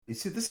You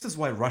see, this is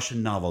why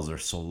Russian novels are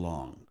so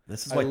long.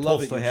 This is I why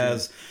love it, Tolstoy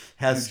Eugene.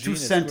 has two Eugene,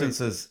 it's great.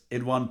 sentences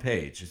in one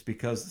page. It's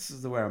because this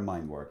is the way our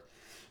mind works.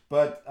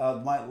 But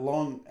my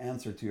long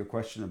answer to your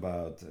question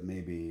about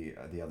maybe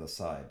the other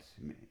side,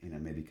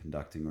 maybe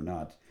conducting or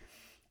not,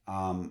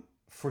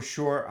 for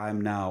sure,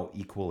 I'm now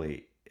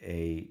equally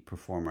a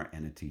performer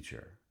and a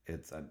teacher.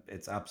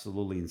 It's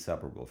absolutely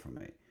inseparable for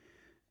me,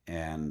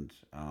 and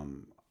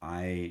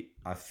I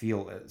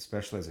feel,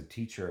 especially as a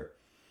teacher,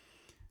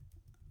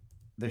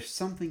 there's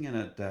something in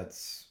it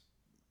that's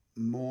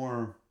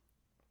more,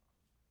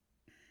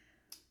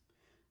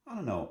 I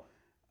don't know,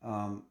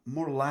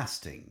 more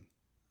lasting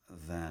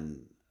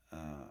than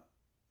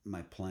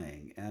my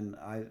playing. And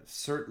I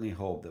certainly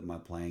hope that my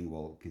playing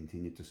will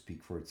continue to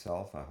speak for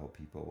itself. I hope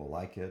people will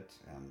like it,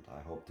 and I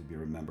hope to be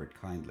remembered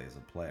kindly as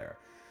a player.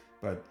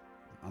 But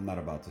I'm not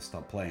about to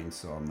stop playing,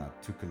 so I'm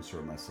not too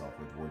concerned myself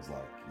with words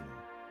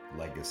like,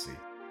 legacy.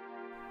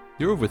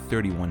 There are over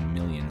 31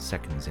 million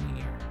seconds in a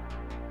year.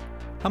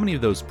 How many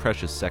of those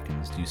precious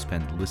seconds do you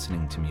spend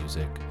listening to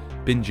music,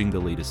 binging the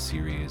latest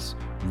series,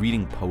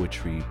 reading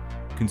poetry,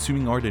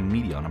 consuming art and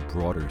media on a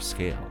broader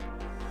scale?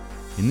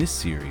 In this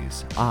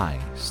series, I,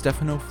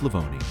 Stefano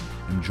Flavoni,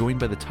 am joined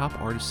by the top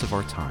artists of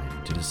our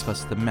time to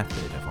discuss the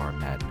method of our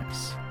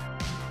madness.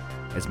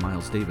 As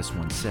Miles Davis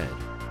once said,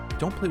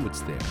 don't play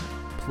what's there,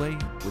 play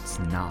what's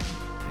not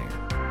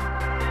there.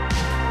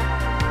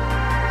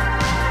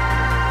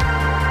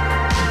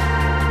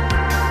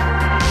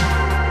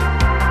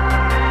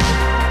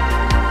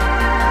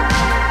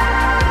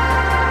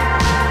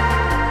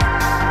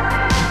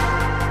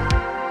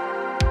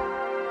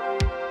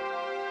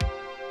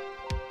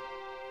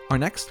 Our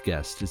next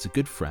guest is a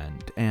good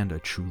friend and a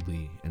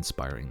truly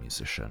inspiring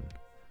musician.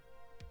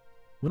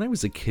 When I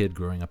was a kid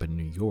growing up in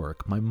New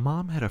York, my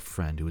mom had a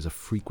friend who was a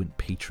frequent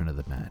patron of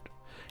the Met,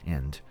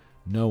 and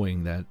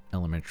knowing that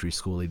elementary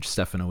school-age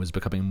Stefano was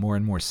becoming more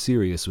and more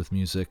serious with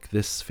music,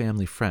 this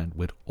family friend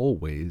would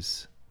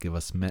always give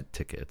us Met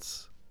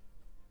tickets.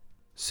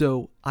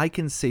 So I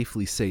can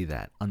safely say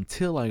that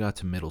until I got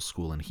to middle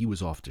school and he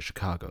was off to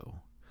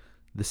Chicago,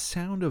 the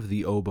sound of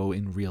the oboe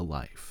in real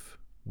life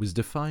was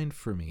defined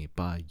for me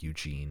by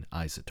Eugene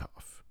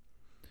Izotov.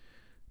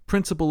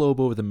 Principal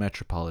oboe of the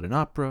Metropolitan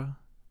Opera,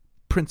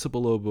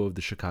 principal oboe of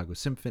the Chicago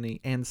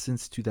Symphony, and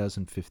since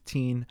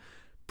 2015,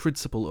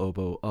 principal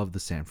oboe of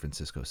the San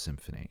Francisco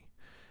Symphony.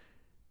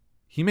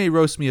 He may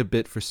roast me a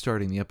bit for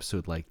starting the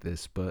episode like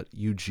this, but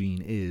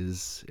Eugene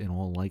is, in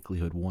all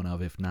likelihood, one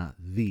of, if not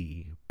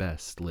the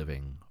best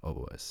living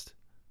oboist.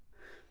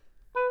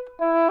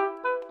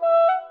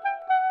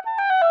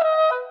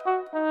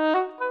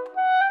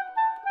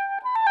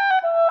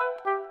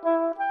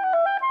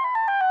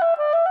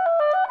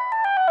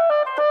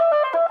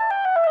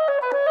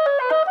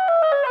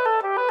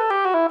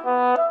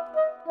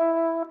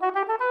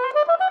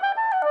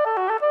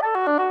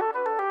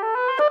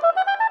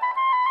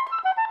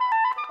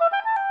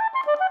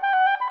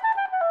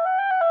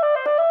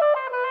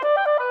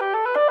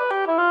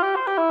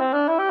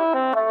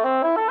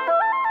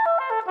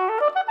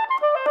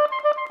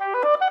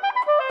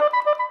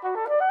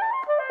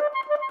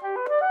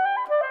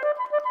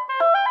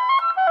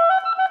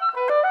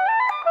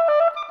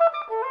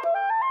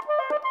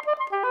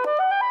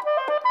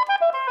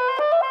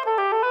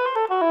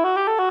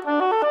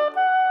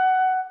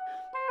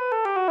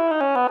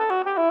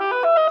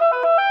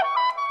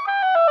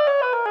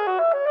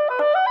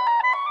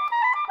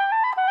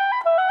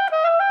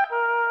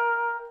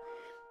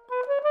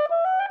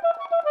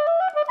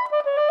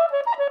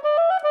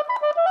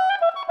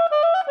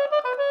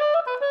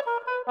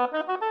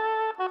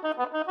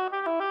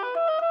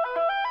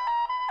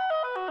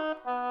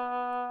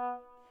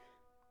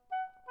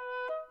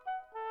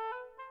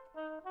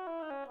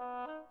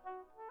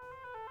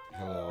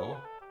 Hello.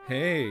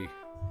 Hey,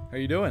 how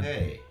you doing?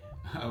 Hey.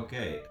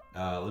 Okay.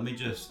 Let me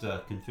just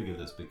configure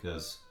this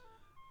because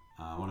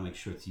I want to make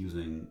sure it's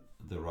using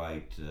the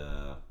right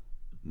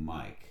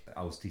mic.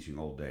 I was teaching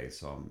all day,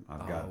 so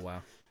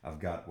I've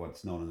got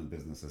what's known in the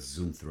business as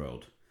Zoom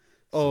throat.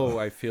 Oh,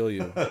 I feel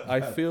you.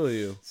 I feel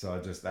you. So I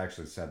just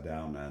actually sat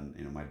down,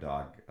 and my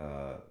dog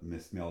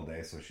missed me all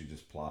day, so she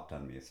just plopped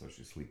on me. So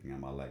she's sleeping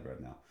on my leg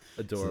right now.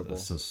 Adorable.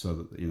 So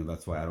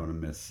that's why I don't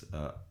want to miss.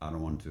 I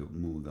don't want to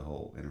move the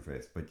whole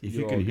interface. But if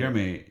You're you can all hear good.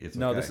 me, it's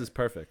No, okay. this is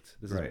perfect.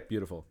 This is Great.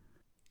 beautiful.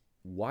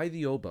 Why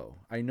the oboe?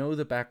 I know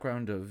the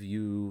background of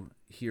you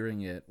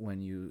hearing it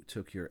when you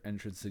took your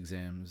entrance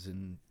exams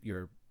and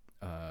your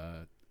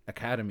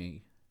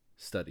academy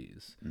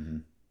studies. Mm-hmm.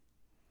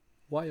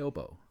 Why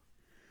oboe?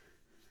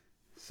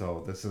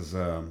 So this is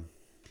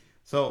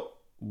so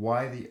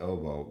why the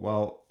oboe?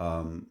 Well,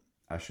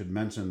 I should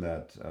mention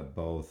that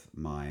both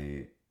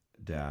my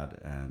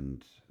dad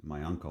and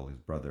my uncle, his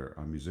brother,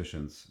 are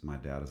musicians. My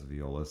dad is a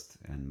violist,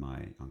 and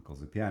my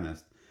uncle's a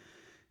pianist.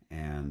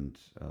 And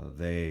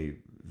they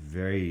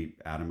very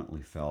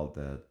adamantly felt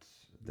that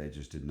they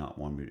just did not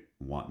want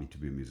me to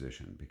be a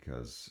musician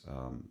because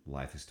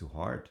life is too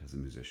hard as a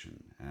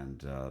musician.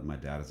 And my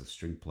dad is a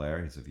string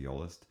player; he's a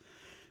violist.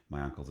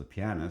 my uncle's a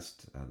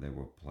pianist. They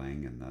were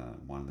playing in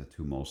one of the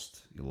two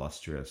most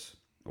illustrious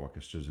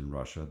orchestras in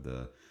Russia.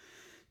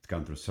 It's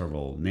gone through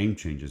several name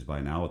changes by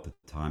now. At the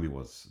time, it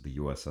was the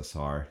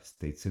USSR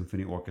State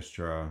Symphony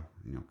Orchestra,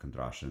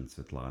 Kondrashin,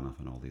 Svetlanov,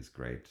 and all these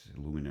great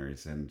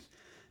luminaries. And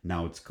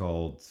now it's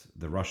called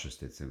the Russia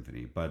State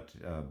Symphony. But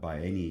by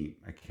any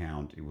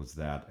account, it was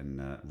that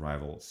and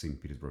rival St.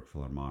 Petersburg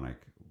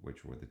Philharmonic,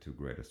 which were the two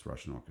greatest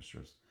Russian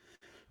orchestras,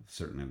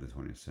 certainly of the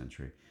 20th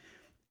century.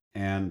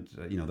 And,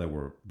 they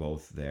were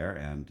both there,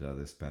 and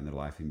they spent their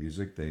life in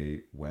music.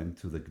 They went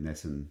to the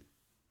Gnesin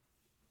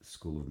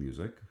School of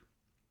Music,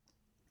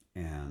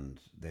 and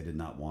they did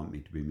not want me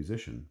to be a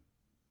musician.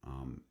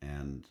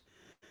 And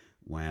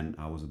when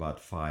I was about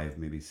 5,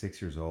 maybe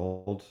 6 years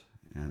old,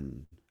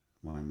 and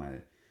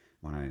when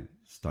I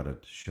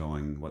started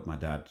showing what my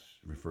dad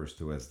refers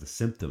to as the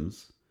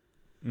symptoms,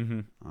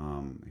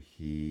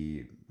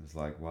 he was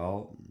like,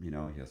 well,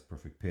 he has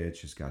perfect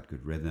pitch, he's got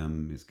good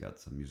rhythm, he's got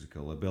some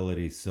musical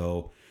ability.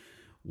 So,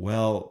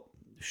 well,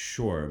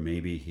 sure,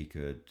 maybe he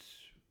could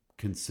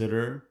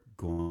consider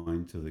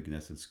going to the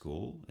Gnesin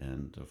school.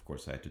 And of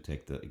course, I had to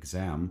take the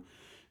exam.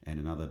 And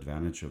another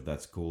advantage of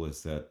that school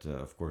is that,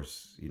 of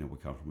course, we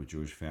come from a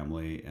Jewish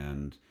family,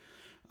 and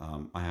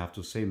I have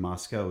to say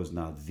Moscow was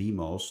not the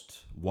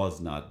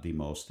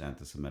most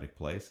anti-Semitic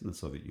place in the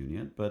Soviet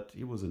Union, but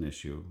it was an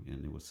issue,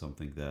 and it was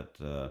something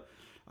that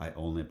I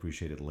only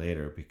appreciated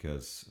later,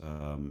 because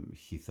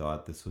he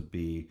thought this would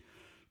be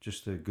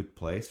just a good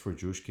place for a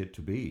Jewish kid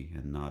to be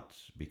and not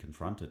be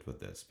confronted with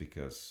this,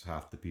 because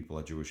half the people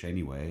are Jewish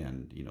anyway,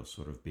 and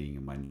sort of being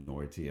a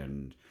minority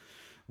and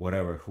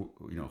whatever,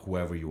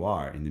 whoever you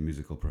are in the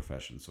musical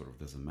profession sort of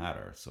doesn't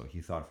matter. So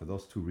he thought for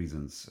those two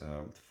reasons,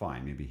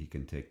 fine, maybe he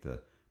can take the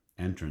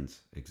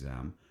entrance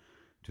exam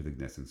to the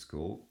Gnesin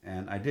school.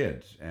 And I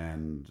did.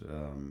 And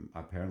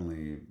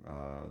apparently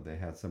they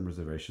had some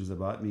reservations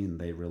about me, and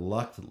they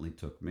reluctantly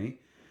took me.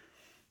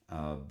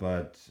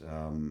 But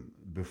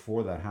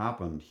before that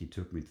happened, he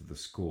took me to the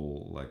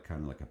school,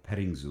 kind of like a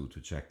petting zoo, to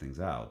check things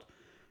out.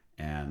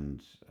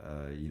 And,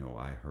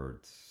 I heard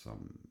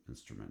some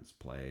instruments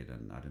played,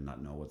 and I did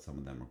not know what some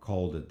of them were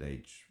called at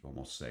age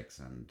almost 6.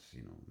 And,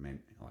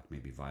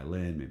 maybe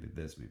violin, maybe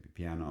this, maybe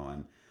piano.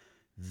 And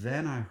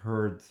then I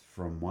heard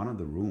from one of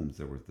the rooms,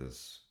 there was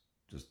this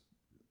just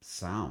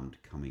sound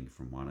coming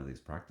from one of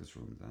these practice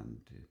rooms. And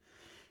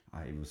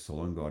it was so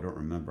long ago, I don't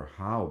remember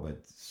how,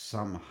 but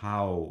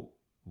somehow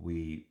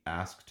we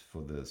asked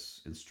for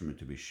this instrument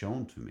to be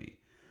shown to me.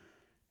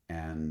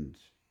 And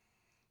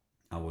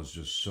I was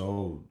just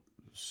so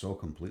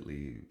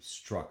completely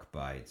struck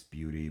by its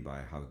beauty,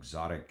 by how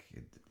exotic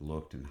it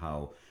looked, and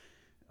how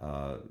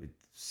it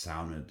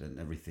sounded, and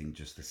everything.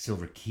 Just the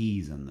silver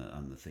keys on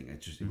the thing.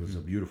 It was a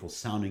beautiful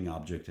sounding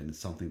object, and it's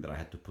something that I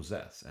had to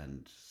possess.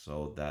 And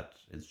so that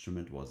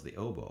instrument was the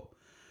oboe.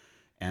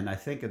 And I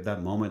think at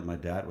that moment my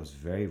dad was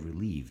very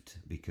relieved,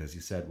 because he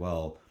said,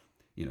 well,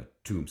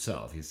 to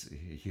himself,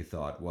 he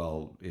thought,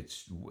 well,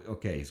 it's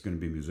okay, he's going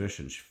to be a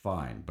musician,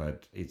 fine,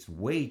 but it's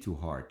way too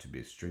hard to be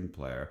a string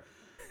player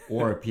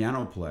or a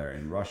piano player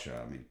in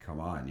Russia. I mean, come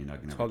on, you're not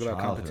going to have a Talk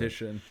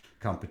about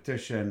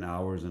competition,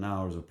 hours and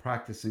hours of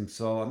practicing.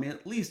 So, I mean,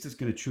 at least it's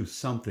going to choose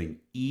something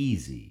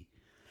easy.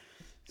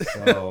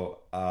 So,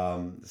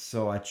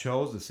 so I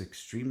chose this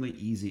extremely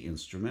easy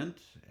instrument.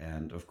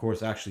 And of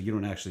course, actually, you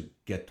don't actually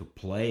get to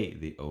play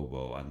the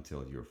oboe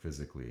until you're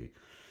physically,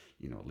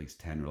 at least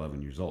 10 or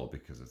 11 years old,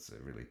 because it's a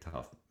really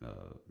tough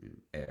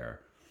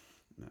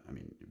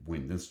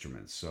wind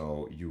instrument.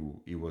 So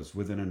it was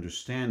with an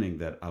understanding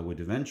that I would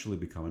eventually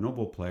become an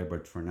oboe player,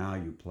 but for now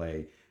you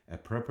play a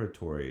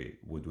preparatory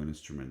woodwind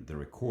instrument, the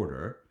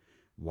recorder,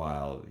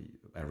 while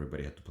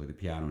everybody had to play the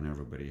piano and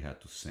everybody had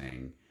to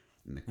sing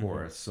in the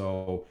chorus.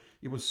 So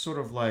it was sort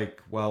of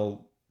like,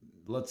 well,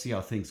 let's see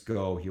how things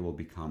go. He will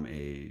become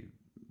a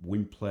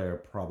wind player,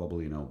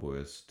 probably an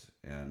oboist,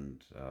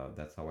 and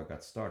that's how I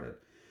got started.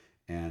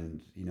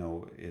 And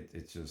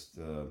it's just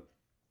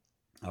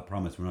I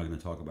promise we're not going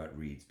to talk about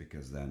reeds,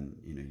 because then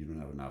you don't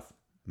have enough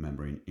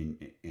memory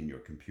in your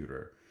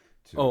computer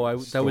to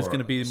that was going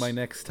to be my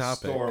next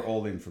topic. Store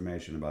all the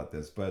information about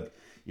this. But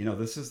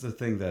this is the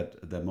thing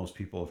that most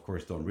people, of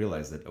course, don't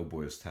realize, that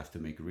oboists have to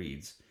make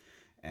reeds.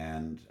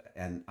 And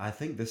I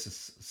think this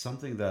is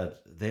something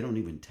that they don't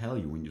even tell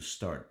you when you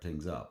start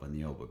things up on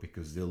the oboe,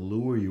 because they'll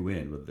lure you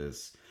in with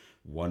this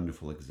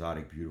wonderful,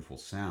 exotic, beautiful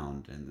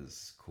sound and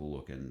this cool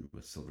looking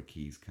with silver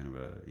keys kind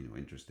of a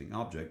interesting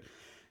object.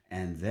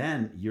 And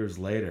then years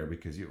later,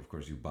 because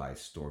you buy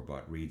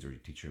store-bought reeds, or your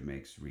teacher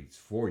makes reeds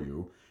for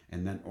you,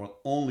 and then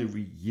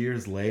only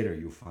years later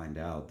you find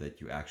out that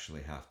you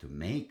actually have to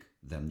make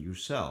them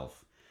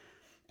yourself.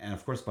 And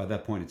of course, by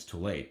that point, it's too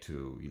late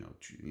to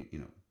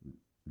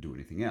do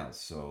anything else.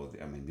 So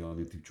I mean, the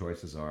only two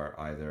choices are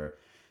either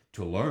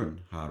to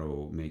learn how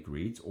to make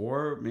reeds,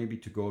 or maybe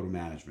to go to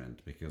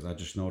management, because I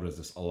just noticed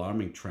this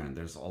alarming trend.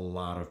 There's a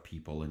lot of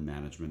people in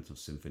management of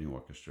symphony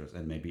orchestras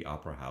and maybe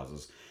opera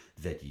houses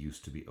that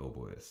used to be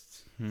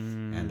oboists,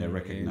 and they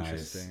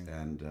recognize, Interesting.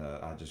 and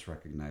I just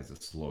recognize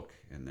this look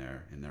in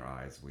their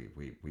eyes.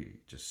 We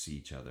just see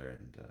each other,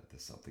 and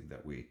there's something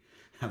that we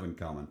have in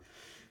common.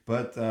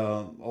 But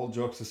all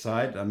jokes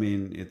aside, I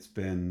mean, it's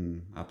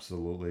been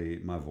absolutely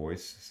my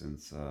voice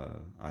since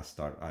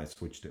I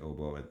switched to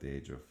oboe at the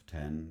age of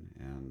 10,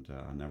 and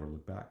I never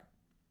looked back.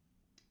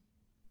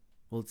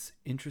 Well, it's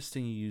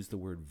interesting you use the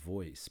word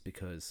voice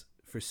because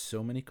for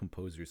so many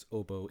composers,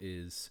 oboe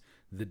is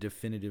the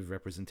definitive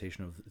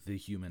representation of the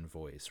human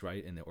voice,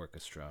 right, in the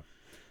orchestra.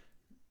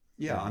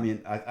 Yeah, I Um,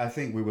 mean, I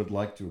think we would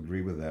like to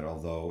agree with that.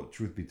 Although,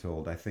 truth be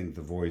told, I think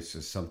the voice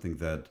is something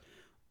that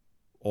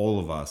all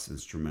of us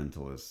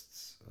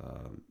instrumentalists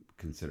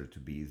consider to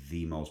be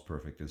the most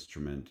perfect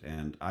instrument.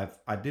 And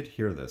I did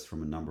hear this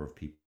from a number of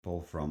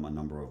people, from a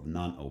number of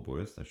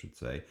non-oboists, I should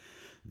say,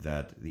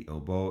 that the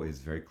oboe is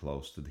very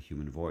close to the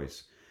human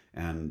voice.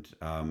 And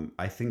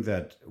I think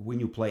that when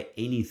you play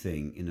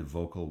anything in a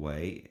vocal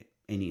way,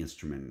 any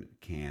instrument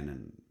can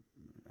and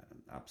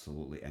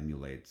absolutely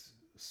emulates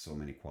so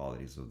many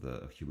qualities of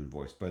the human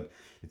voice. But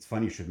it's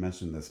funny you should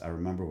mention this. I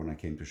remember when I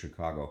came to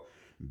Chicago,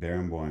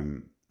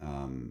 Barenboim,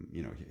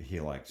 he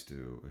likes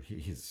to,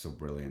 he's so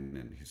brilliant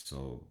and he's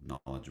so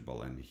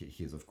knowledgeable, and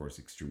he's, of course,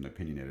 extremely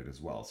opinionated as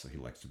well. So he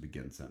likes to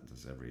begin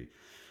sentences. Every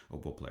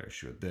oboe player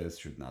should this,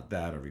 should not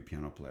that, every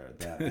piano player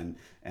that.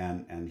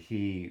 And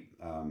he,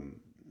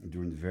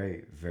 during the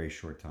very, very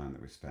short time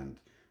that we spent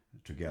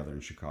together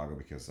in Chicago,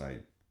 because I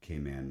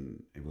came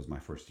in, it was my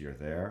first year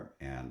there,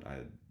 and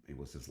it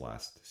was his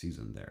last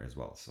season there as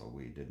well. So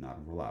we did not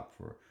overlap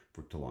for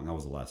too long. I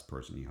was the last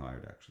person he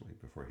hired actually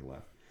before he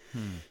left.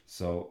 hmm.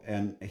 So,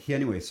 and he,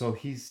 anyway, so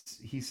he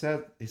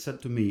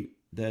said to me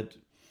that,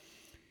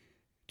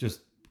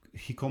 just,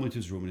 he called me to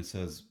his room and he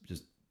says,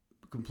 just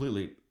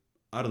completely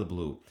out of the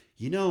blue,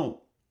 you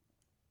know,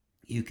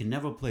 you can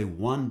never play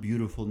one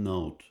beautiful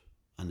note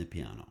on the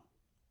piano.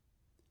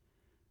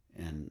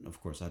 And of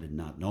course, I did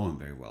not know him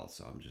very well,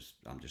 so I'm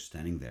just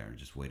standing there and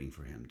just waiting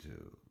for him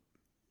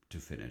to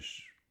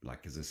finish.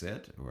 Like, is this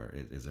it, or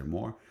is there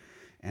more?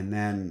 And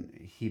then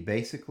he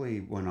basically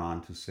went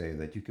on to say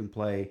that you can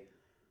play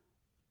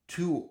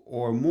two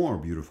or more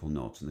beautiful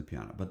notes on the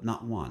piano, but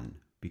not one,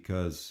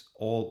 because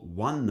all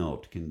one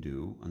note can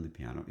do on the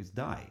piano is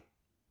die.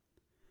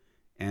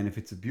 And if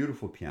it's a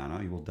beautiful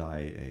piano, you will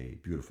die a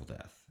beautiful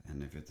death.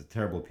 And if it's a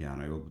terrible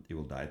piano, you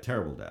will die a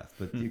terrible death.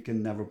 But you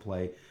can never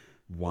play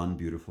one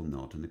beautiful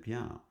note on the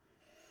piano.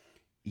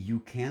 You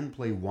can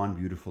play one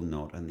beautiful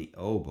note on the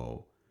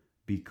oboe,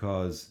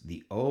 because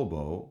the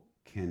oboe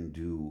can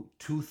do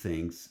two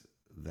things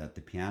that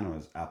the piano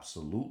is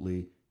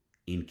absolutely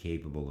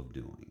incapable of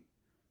doing.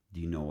 Do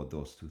you know what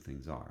those two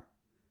things are?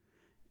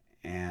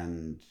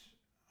 And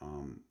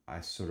I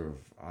sort of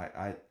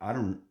I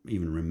don't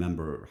even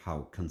remember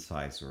how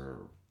concise,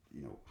 or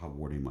how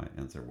wordy my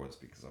answer was,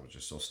 because I was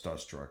just so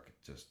starstruck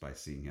just by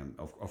seeing him.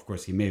 Of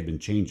course, he may have been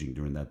changing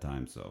during that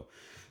time, so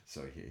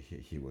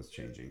he was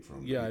changing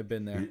from Yeah, I've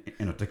been there.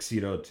 in a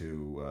tuxedo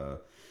to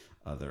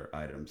other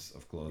items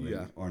of clothing,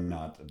 Yeah. or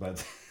not.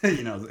 But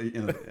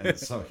and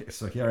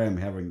so here I am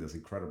having this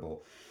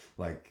incredible,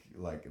 like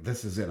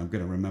this is it. I'm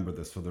going to remember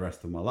this for the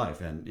rest of my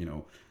life, and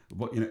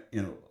what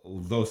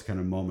those kind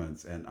of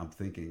moments. And I'm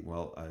thinking,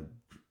 well,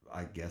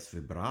 I guess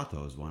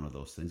vibrato is one of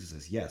those things. He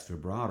says, yes,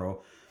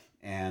 vibrato.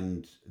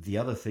 And the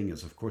other thing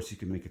is, of course, you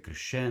can make a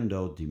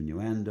crescendo,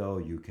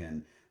 diminuendo. You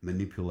can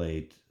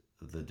manipulate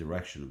the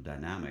direction of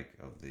dynamic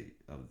of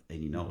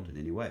any note in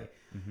any way.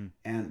 Mm-hmm.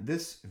 And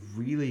this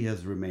really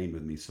has remained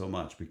with me so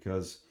much,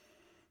 because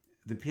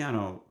the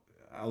piano,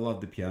 I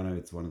love the piano.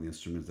 It's one of the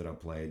instruments that I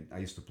played. I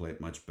used to play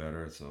it much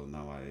better, so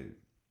now I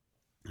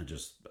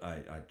just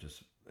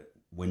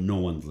when no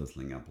one's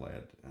listening, I play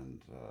it,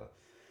 and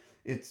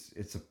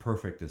it's a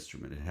perfect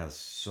instrument. It has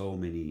so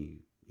many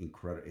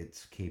incredible.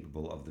 It's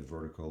capable of the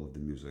vertical, of the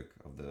music,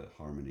 of the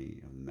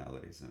harmony, of the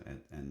melodies,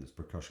 and its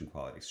percussion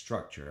quality,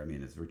 structure. I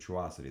mean, its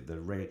virtuosity. The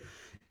rate,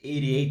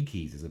 88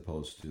 keys as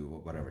opposed to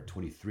whatever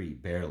 23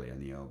 barely on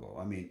the oboe.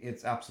 I mean,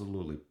 it's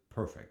absolutely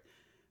perfect,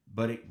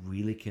 but it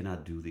really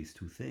cannot do these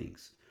two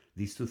things.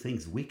 These two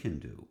things we can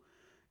do,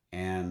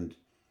 and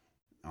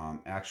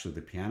actually,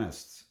 the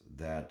pianists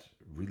that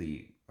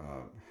really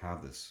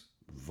have this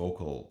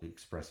vocal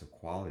expressive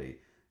quality,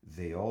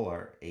 they all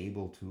are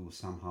able to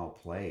somehow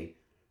play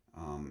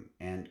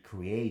and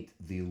create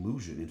the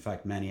illusion. In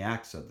fact,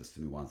 Maniac said this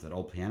to me once, that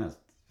all pianists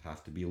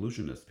have to be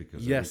illusionists,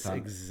 because Yes,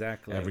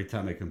 exactly. every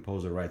time a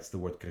composer writes the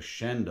word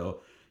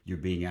crescendo, you're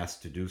being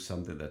asked to do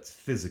something that's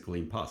physically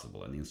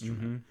impossible on the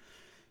instrument. Mm-hmm.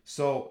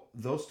 So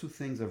those two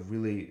things have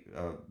really,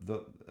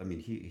 I mean,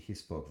 he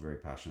spoke very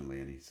passionately,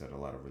 and he said a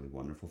lot of really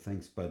wonderful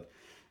things. But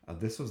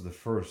this was the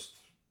first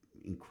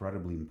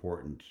incredibly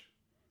important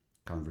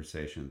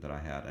conversation that I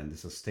had, and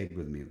this has stayed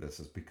with me. This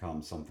has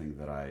become something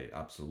that I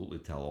absolutely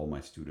tell all my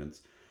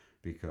students,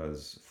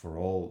 because for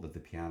all that the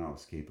piano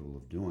is capable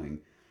of doing,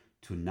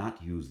 to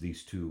not use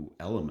these two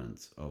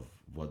elements of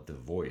what the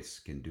voice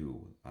can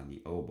do on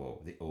the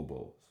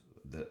oboe,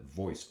 the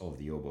voice of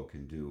the oboe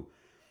can do,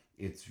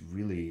 it's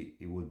really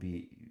it would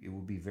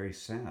be very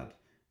sad.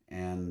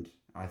 And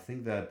I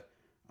think that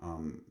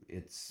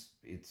it's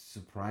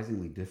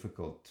surprisingly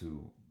difficult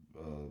to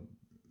uh,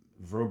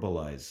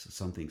 verbalize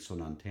something so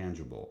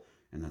non-tangible,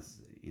 and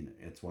that's,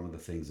 it's one of the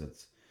things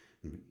that's,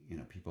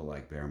 people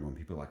like Barenboim,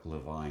 people like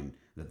Levine,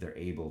 that they're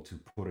able to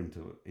put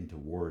into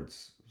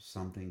words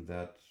something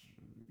that,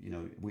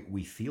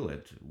 we feel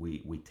it,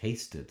 we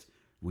taste it,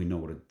 we know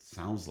what it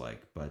sounds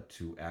like, but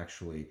to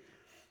actually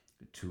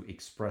to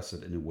express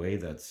it in a way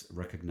that's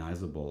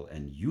recognizable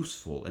and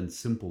useful and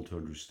simple to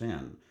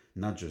understand,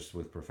 not just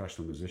with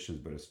professional musicians,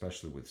 but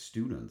especially with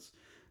students.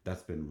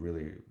 That's been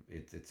really,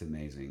 it's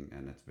amazing,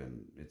 and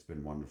it's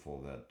been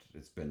wonderful. That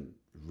it's been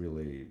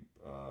really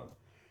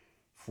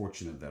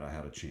fortunate that I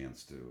had a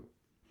chance to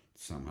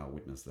somehow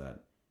witness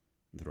that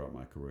throughout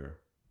my career.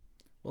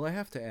 Well, I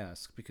have to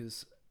ask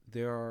because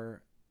there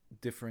are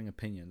differing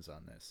opinions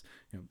on this.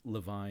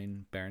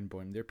 Levine,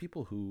 Barenboim, there are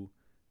people who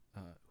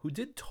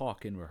did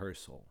talk in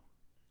rehearsal.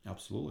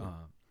 Absolutely.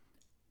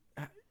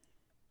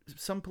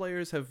 Some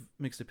players have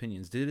mixed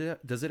opinions.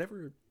 Does it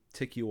ever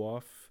tick you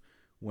off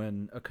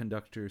when a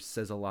conductor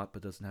says a lot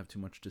but doesn't have too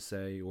much to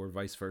say, or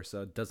vice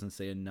versa, doesn't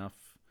say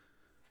enough?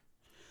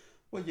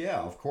 Well, yeah,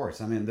 of course.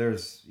 I mean,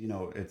 there's,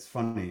 it's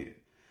funny.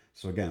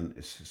 So again,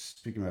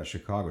 speaking about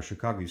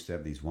Chicago used to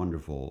have these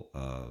wonderful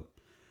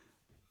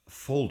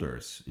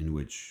folders in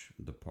which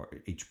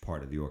each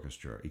part of the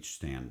orchestra, each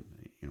stand,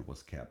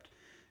 was kept.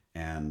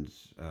 And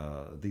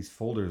these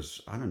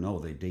folders, I don't know,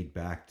 they date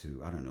back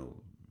to, I don't know,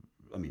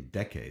 I mean,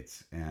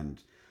 decades.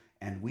 And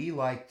we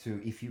like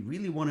to, if you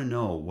really want to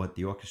know what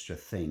the orchestra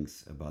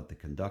thinks about the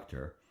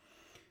conductor,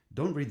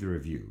 don't read the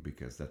review,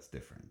 because that's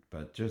different.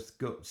 But just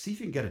go see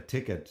if you can get a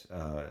ticket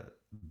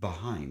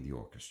behind the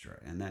orchestra,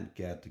 and then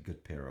get a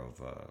good pair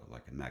of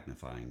like a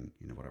magnifying,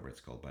 whatever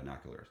it's called,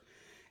 binoculars,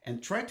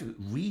 and try to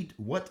read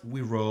what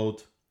we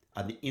wrote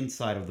on the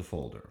inside of the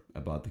folder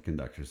about the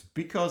conductors,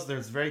 because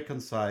there's very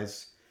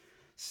concise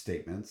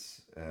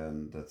statements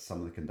that some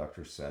of the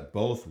conductors said,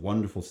 both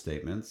wonderful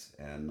statements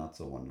and not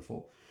so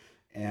wonderful.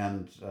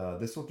 And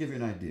this will give you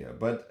an idea.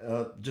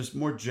 But just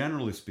more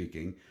generally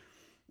speaking,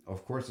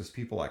 of course, there's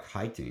people like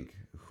Haitink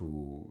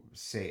who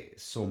say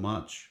so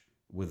much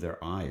with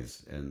their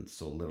eyes and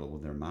so little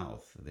with their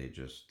mouth. They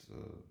just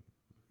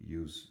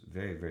use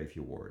very, very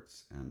few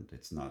words, and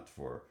it's not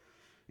for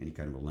any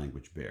kind of a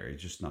language barrier.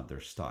 It's just not their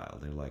style.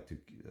 They like to,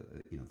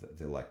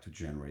 they like to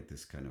generate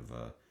this kind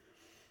of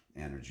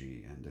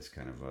energy and this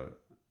kind of a,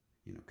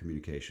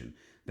 communication.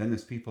 Then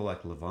there's people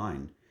like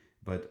Levine,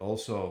 but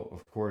also,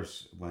 of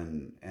course,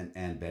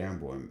 and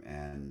Barenboim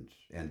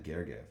and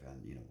Gergiev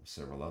and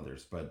several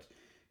others. But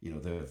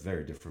they're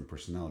very different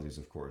personalities,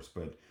 of course.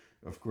 But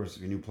of course,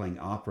 when you're playing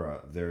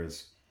opera,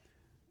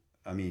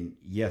 I mean,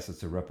 yes,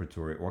 it's a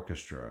repertory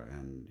orchestra,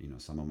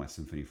 and some of my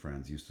symphony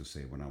friends used to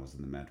say when I was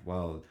in the Met,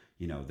 well,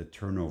 the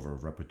turnover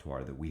of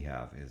repertoire that we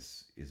have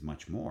is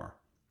much more,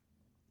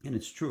 and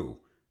it's true.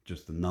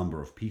 Just the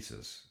number of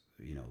pieces,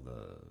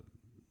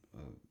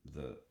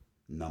 the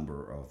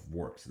number of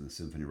works in the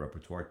symphony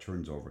repertoire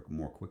turns over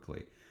more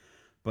quickly,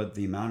 but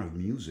the amount of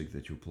music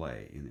that you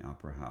play in the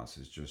opera house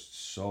is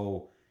just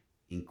so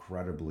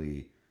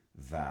incredibly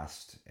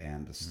vast,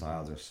 and the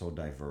styles are so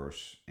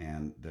diverse,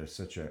 and there's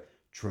such a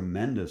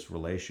tremendous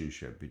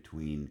relationship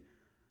between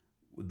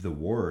the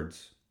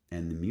words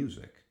and the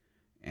music.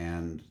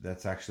 And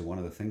that's actually one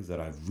of the things that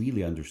I've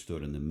really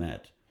understood in the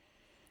Met,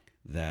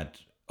 that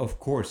of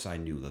course I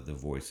knew that the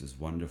voice is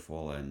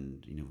wonderful,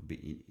 and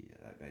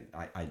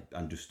I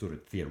understood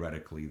it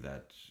theoretically,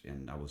 that,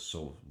 and I was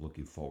so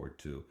looking forward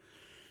to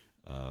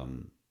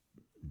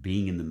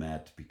being in the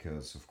Met,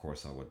 because of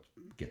course I would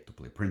get to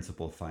play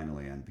principal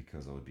finally, and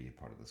because I would be a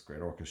part of this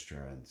great orchestra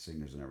and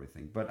singers and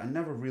everything. But I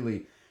never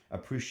really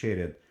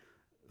appreciated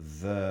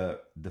the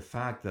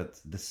fact that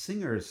the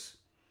singers,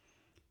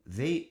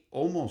 they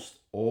almost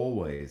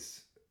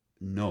always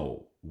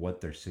know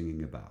what they're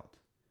singing about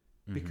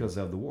because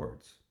of the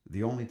words.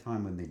 The only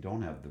time when they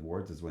don't have the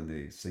words is when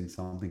they sing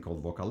something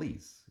called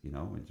vocalise,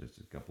 and just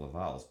a couple of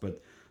vowels.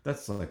 But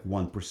that's like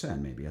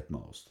 1% maybe at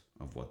most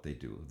of what they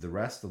do. The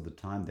rest of the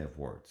time they have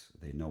words.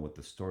 They know what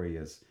the story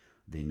is.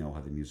 They know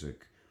how the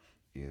music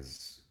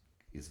is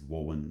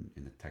woven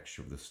in the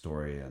texture of the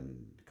story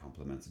and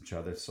complements each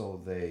other.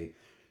 So they,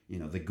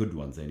 the good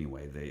ones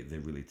anyway, they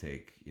really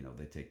take,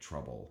 they take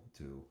trouble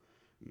to,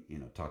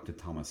 talk to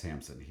Thomas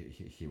Hampson.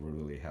 He will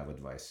really have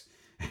advice.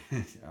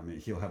 I mean,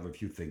 he'll have a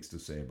few things to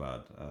say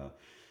about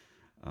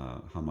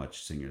how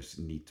much singers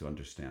need to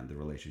understand the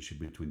relationship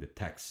between the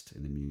text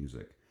and the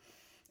music.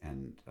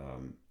 And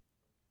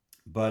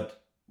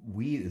but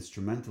we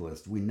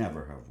instrumentalists, we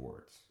never have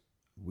words.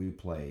 We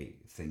play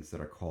things that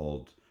are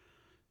called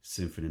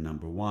Symphony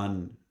Number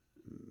 1,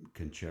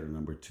 Concerto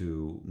Number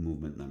 2,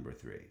 Movement Number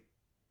 3.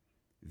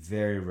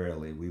 Very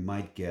rarely we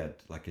might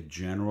get like a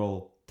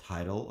general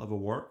title of a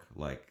work,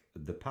 like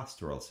the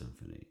Pastoral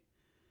Symphony,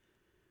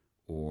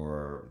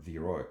 or the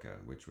Eroica,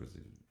 which was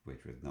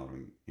not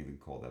even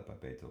called that by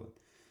Beethoven.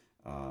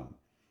 Um,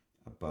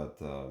 but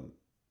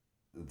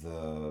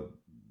the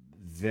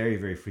very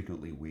very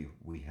frequently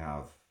we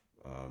have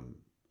um,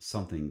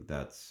 something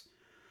that's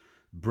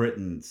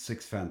Britain,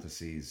 six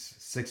fantasies,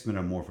 six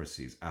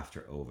metamorphoses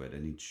after Ovid,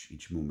 and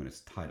each movement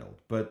is titled.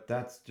 But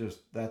that's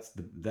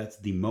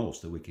the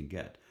most that we can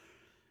get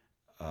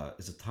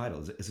is a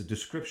title, is a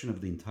description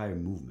of the entire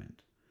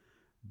movement.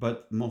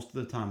 But most of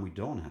the time we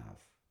don't have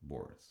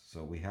words,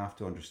 so we have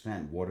to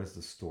understand what is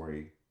the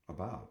story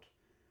about.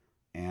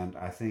 And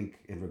I think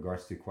in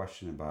regards to the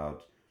question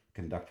about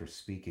conductors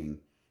speaking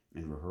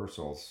in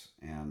rehearsals,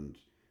 and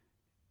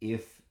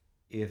if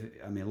if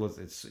I mean, look,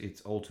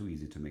 it's all too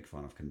easy to make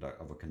fun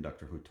of a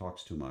conductor who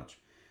talks too much.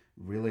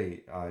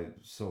 Really, I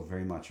so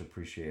very much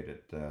appreciated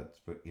that.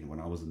 But when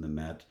I was in the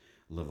Met,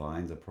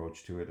 Levine's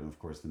approach to it, and of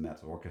course the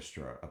Met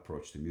Orchestra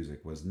approach to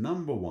music was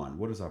number one.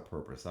 What is our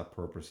purpose? Our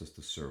purpose is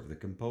to serve the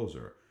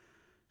composer.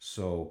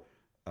 So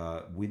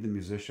we, the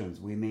musicians,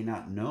 we may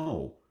not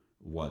know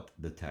what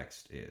the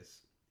text is.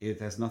 It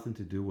has nothing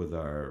to do with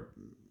our,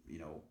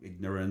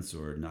 ignorance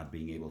or not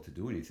being able to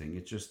do anything.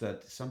 It's just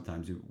that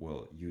sometimes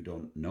you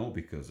don't know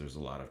because there's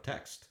a lot of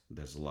text.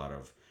 There's a lot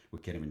of we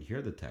can't even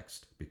hear the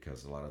text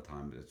because a lot of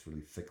times it's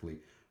really thickly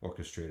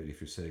orchestrated.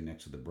 If you're sitting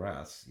next to the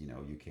brass,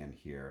 you can't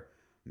hear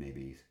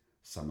maybe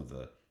some of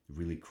the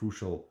really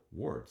crucial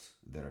words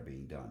that are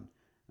being done,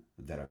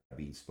 that are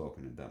being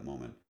spoken at that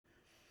moment.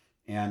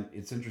 And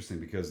it's interesting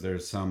because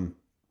there's some,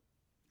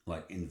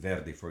 like in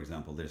Verdi, for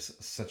example, there's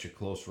such a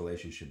close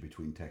relationship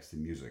between text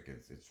and music.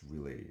 It's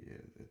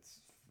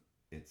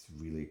it's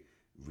really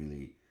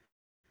really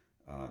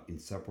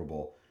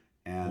inseparable.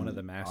 One of And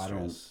the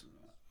masters.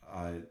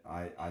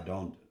 I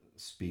don't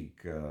speak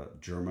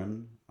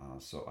German,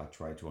 so I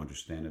try to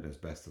understand it as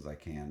best as I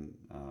can.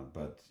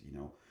 But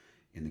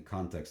in the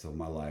context of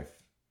my life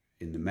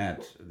in the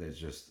Met, there's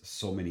just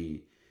so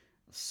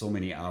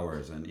many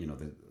hours, and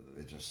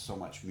there's just so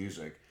much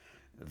music.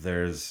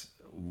 There's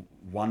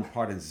one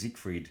part in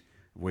Siegfried,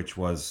 which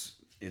was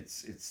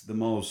it's the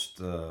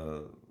most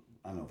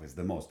I don't know if it's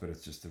the most, but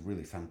it's just a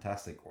really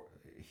fantastic.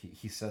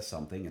 He says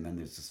something, and then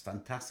there's this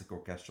fantastic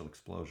orchestral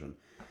explosion,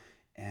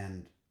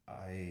 and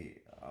I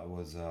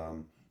was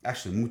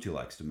actually Muti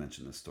likes to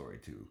mention this story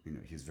too.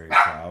 He's very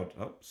proud.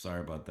 Oh,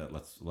 sorry about that.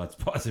 Let's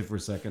pause it for a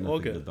second. I All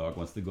think good. the dog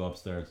wants to go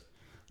upstairs.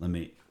 Let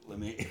me.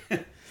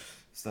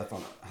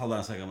 Stefan, hold on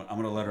a second. I'm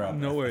gonna let her out.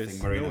 No I worries,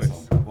 think no Marina's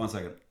worries. home. One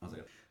second. One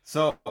second.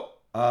 So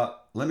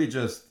let me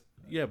just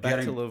Yeah, back to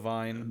getting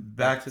Levine.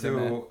 back the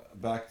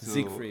Met. to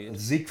Siegfried.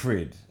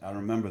 Siegfried. I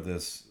remember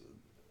this.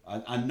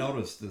 I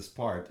noticed this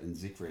part in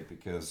Siegfried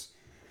because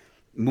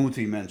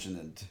Muti mentioned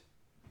it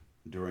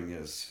during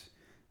his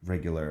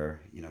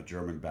regular,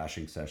 German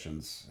bashing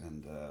sessions,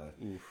 and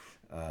Oof.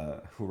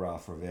 hurrah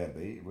for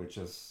Verdi, which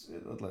is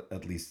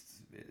at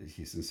least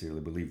he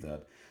sincerely believed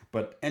that.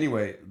 But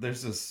anyway,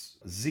 there's this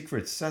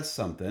Siegfried says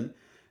something,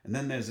 and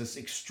then there's this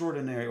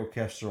extraordinary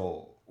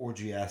orchestral,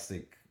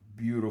 orgiastic,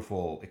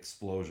 beautiful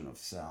explosion of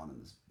sound,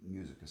 and this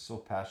music is so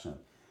passionate.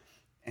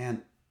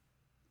 And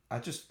I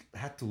just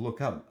had to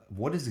look up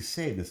what does he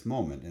say in this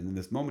moment, and in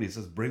this moment he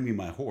says, "Bring me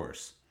my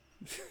horse."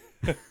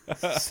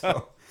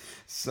 so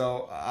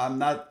so I'm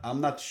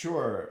not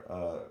sure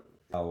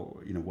how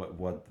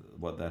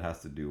what that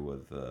has to do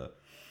with the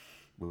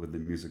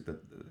music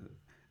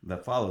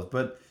that follows,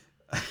 but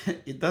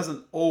it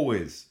doesn't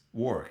always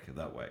work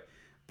that way.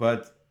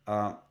 But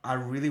I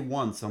really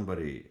want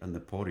somebody on the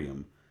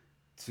podium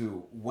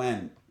to,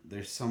 when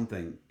there's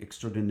something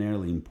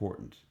extraordinarily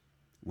important,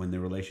 when the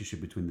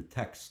relationship between the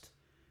text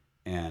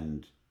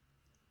and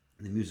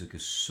the music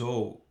is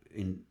so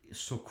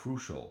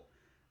crucial,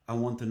 I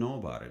want to know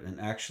about it.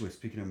 And actually,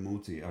 speaking of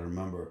Muti, I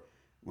remember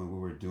when we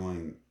were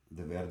doing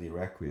the Verdi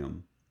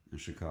Requiem in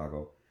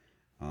Chicago.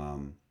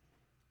 Um,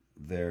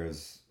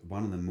 there's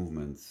one of the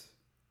movements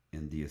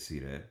in Dies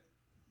Irae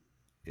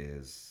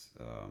is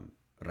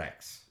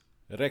Rex,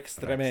 Rex Rex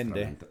Tremende.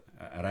 Tremente,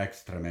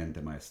 Rex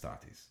Tremente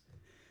Majestatis,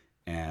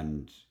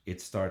 and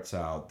it starts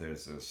out.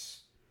 There's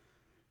this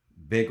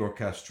big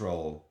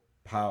orchestral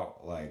power,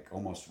 like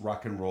almost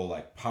rock and roll,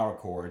 like power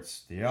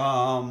chords. The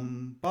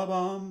ba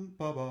bum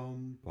ba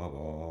bum ba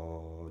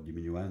ba,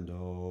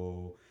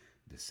 diminuendo,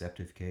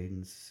 deceptive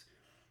cadence,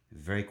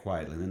 very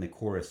quietly, and then the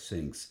chorus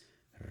sings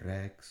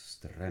Rex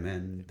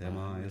Tremente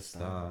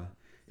Maesta.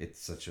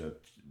 It's such a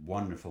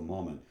wonderful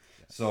moment.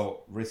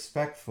 So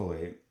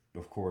respectfully,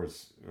 of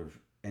course, if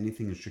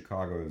anything in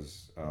Chicago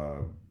is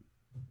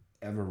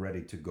ever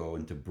ready to go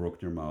into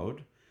Bruckner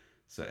mode.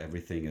 So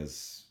everything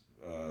is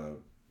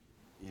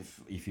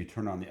if you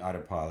turn on the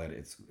autopilot,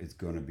 it's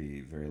going to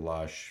be very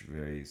lush,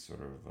 very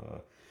sort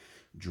of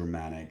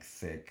Germanic,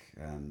 thick,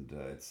 and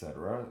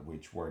etc.,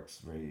 which works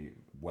very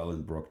well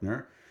in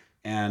Bruckner.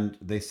 And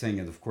they sing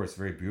it, of course,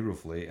 very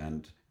beautifully.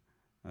 And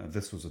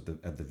this was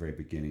at the very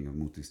beginning of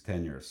Muti's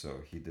tenure,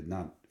 so he did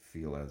not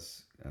feel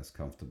as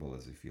comfortable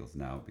as he feels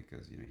now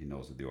because he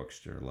knows that the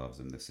orchestra loves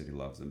him, the city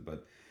loves him,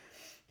 but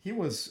he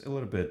was a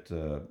little bit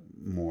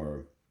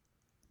more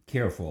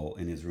careful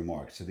in his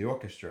remarks to the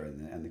orchestra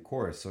and the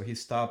chorus. So he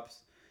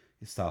stops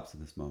at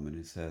this moment.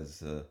 He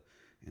says,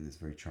 in this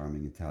very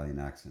charming Italian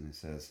accent, he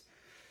says,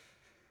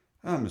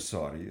 "I'm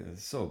sorry,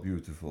 it's so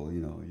beautiful,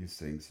 you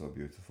sing so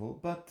beautiful,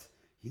 but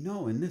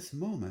in this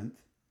moment,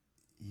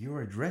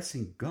 you're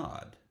addressing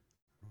God,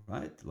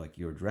 right? Like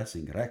you're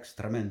addressing Rex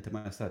Tramente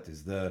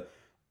Majestatis, the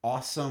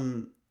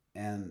awesome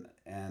and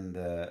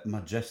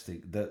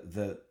majestic,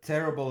 the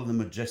terrible and the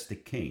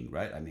majestic king,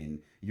 right? I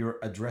mean, you're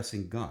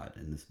addressing God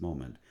in this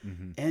moment,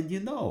 Mm-hmm. and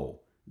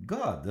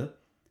God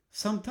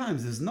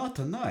sometimes is not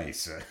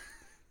nice,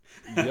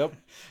 Yep.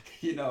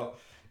 you know.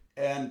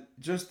 And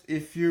just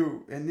if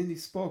you, and then he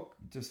spoke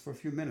just for a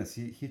few minutes.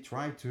 He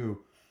tried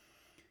to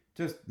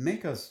just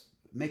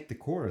make the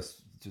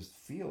chorus just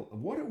feel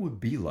what it would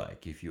be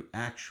like if you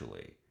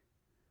actually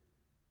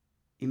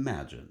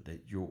imagine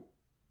that you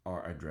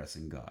are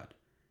addressing God.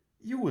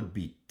 You would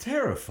be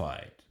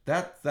terrified.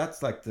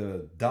 That's like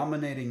the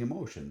dominating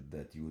emotion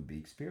that you would be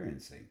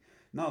experiencing.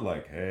 Not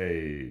like,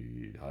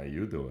 hey, how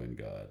you doing,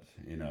 God?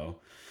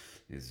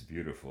 It's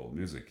beautiful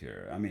music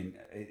here. I mean,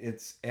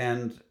 it's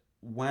and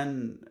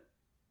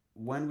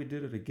when we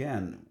did it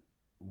again,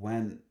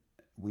 when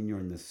when you're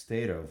in this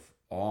state of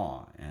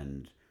awe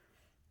and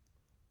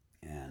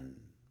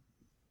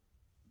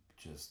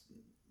just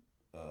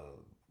uh,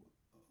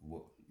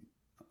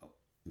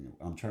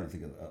 I'm trying to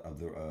think of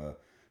the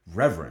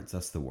reverence.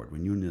 That's the word.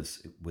 When you're in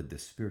this with the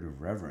spirit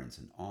of reverence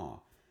and awe,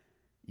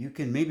 you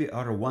can maybe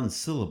utter one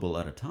syllable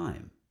at a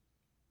time.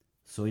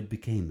 So it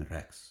became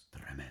Rex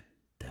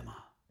Tremendema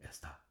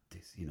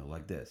Estatis,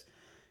 like this.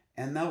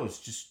 And that was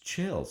just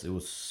chills. It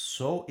was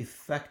so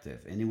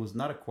effective. And it was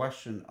not a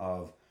question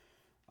of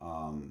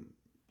um,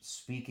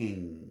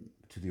 speaking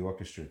to the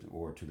orchestra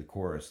or to the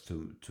chorus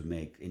to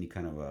make any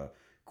kind of a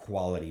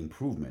quality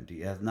improvement.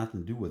 It has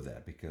nothing to do with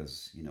that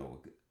because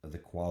the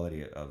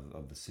quality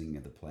of the singing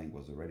and the playing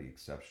was already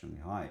exceptionally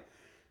high.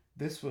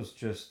 This was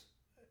just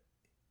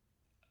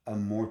a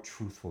more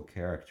truthful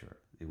character.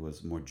 It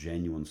was a more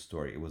genuine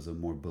story. It was a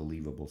more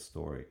believable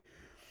story.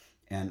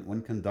 And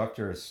when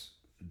conductors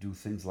do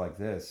things like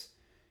this,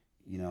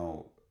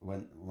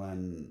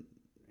 when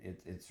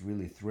it's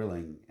really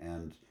thrilling.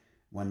 And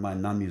when my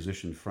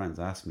non-musician friends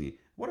ask me,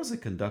 what does a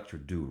conductor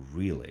do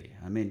really?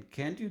 I mean,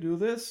 can't you do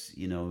this?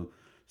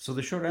 So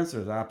the short answer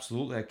is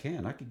absolutely I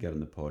can. I could get on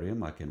the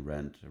podium. I can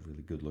rent a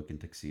really good looking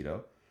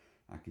tuxedo.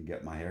 I can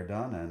get my hair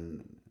done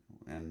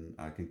and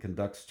I can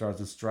conduct Stars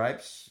and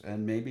Stripes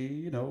and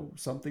maybe,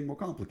 something more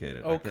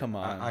complicated. Oh, come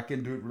I on.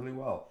 can do it really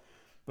well.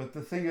 But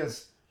the thing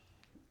is,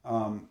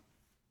 um,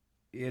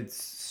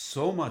 it's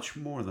so much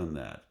more than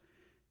that.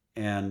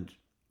 And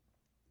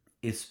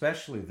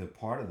especially the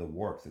part of the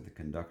work that the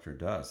conductor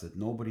does that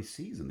nobody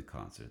sees in the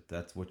concert.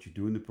 That's what you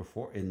do in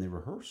the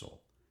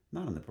rehearsal,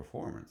 not in the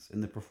performance.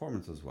 In the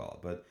performance as well,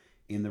 but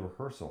in the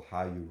rehearsal,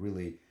 how you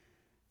really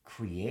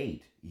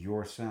create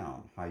your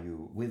sound, how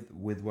you with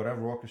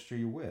whatever orchestra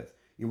you're with.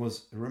 It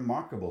was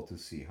remarkable to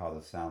see how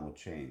the sound will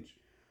change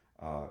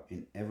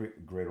in every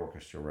great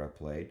orchestra where I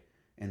played,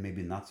 and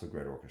maybe not so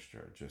great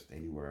orchestra, just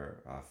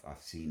anywhere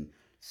I've seen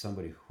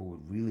somebody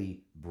who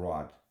really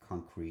brought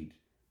concrete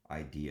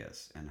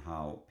ideas and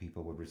how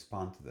people would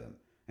respond to them.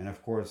 And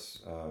of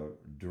course,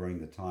 during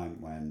the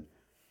time when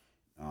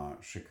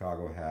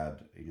Chicago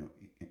had,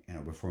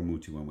 before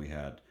Muti, when we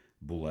had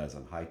Boulez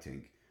and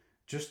Haitink,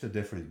 just the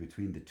difference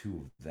between the two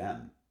of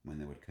them when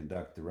they would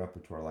conduct the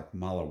repertoire like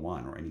Mahler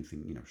 1 or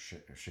anything,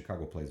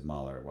 Chicago plays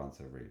Mahler once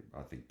every,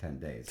 I think, 10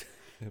 days.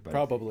 But,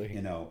 Probably.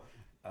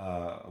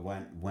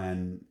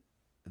 when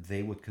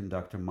they would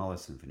conduct a Mahler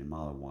symphony,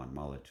 Mahler 1,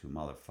 Mahler 2,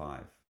 Mahler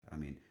 5, I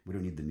mean, we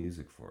don't need the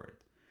music for it.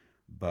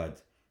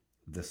 But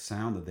the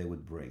sound that they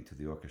would bring to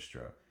the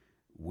orchestra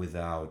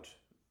without,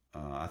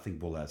 I think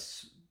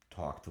Boulez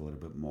talked a little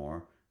bit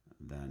more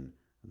than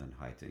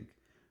Haitink,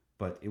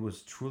 but it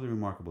was truly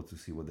remarkable to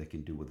see what they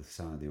can do with the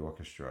sound of the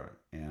orchestra.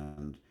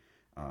 And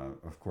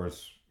of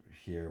course,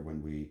 here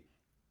when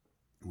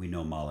we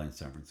know Mahler in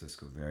San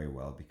Francisco very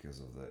well because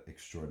of the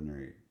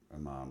extraordinary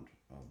amount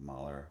of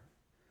Mahler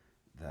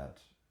that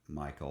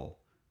Michael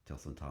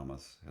Tilson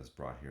Thomas has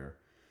brought here,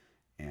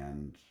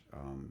 and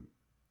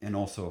and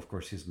also of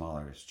course his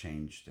Mahler has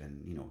changed,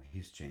 and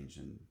he's changed,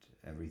 and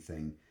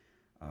everything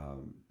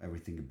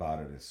everything about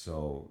it is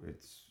so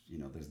it's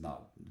there's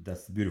not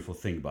that's the beautiful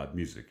thing about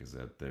music is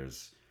that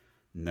there's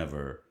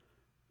never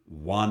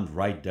one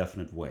right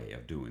definite way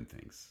of doing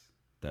things.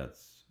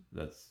 That's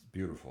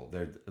beautiful.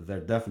 There are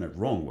definite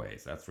wrong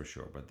ways, that's for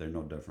sure, but there are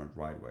no definite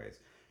right ways.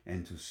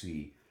 And to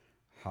see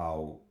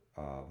how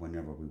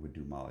whenever we would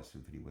do Mahler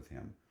Symphony with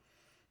him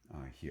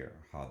here,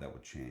 how that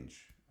would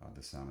change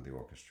the sound of the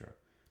orchestra.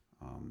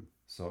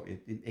 So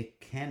it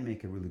can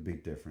make a really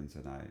big difference,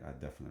 and I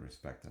definitely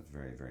respect that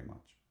very, very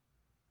much.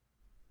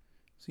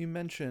 So you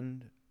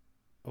mentioned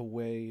a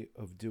way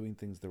of doing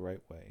things the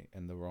right way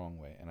and the wrong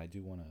way, and I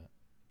do want to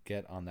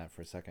get on that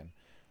for a second.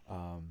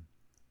 Um,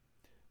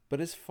 but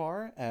as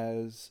far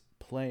as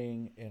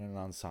playing in an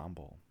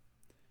ensemble,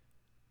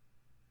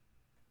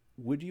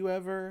 would you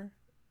ever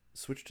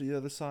switch to the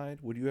other side?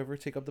 Would you ever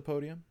take up the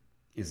podium?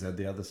 Is that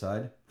the other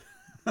side?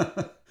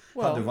 How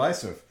Well,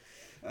 divisive.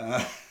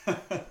 Uh,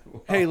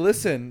 hey, well,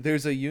 listen,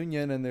 there's a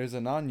union and there's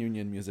a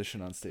non-union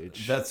musician on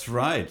stage. that's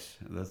right.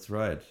 That's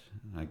right.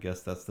 I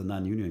guess that's the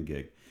non-union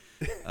gig.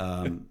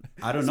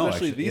 I don't know Especially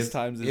actually. these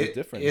times, there's a Is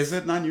difference.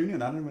 it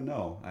non-union? I don't even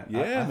know.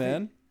 Yeah, I think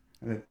man.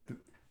 uh,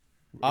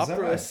 is that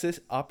right?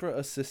 Opera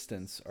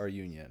assistants are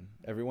union.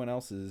 Everyone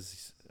else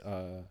is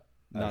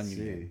I non-union.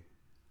 see.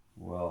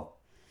 Well,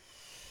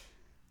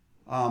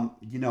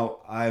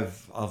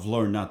 I've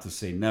learned not to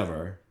say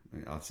never.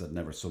 I've said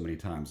never so many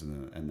times,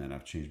 and then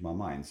I've changed my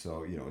mind.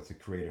 So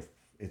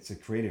it's a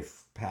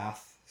creative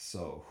path.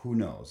 So who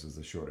knows? Is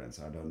the short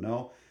answer. I don't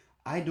know.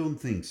 I don't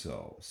think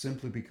so.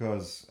 Simply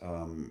because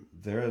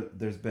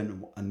there's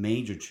been a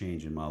major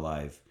change in my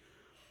life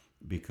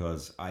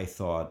because I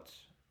thought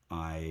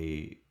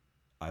I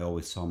I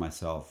always saw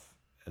myself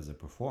as a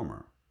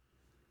performer,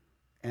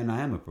 and I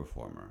am a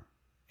performer,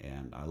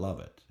 and I love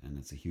it, and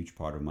it's a huge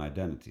part of my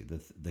identity.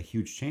 The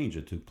huge change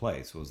that took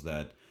place was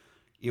that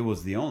it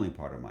was the only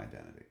part of my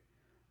identity,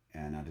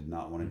 and I did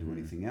not want to do Hmm.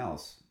 anything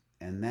else.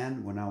 And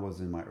then when I was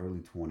in my early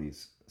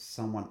 20s,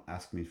 someone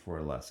asked me for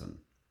a lesson.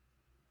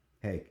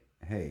 Hey,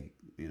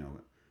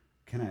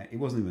 can I? It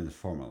wasn't even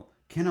formal.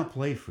 Can I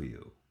play for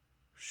you?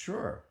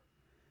 Sure.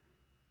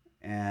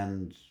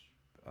 And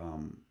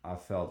I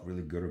felt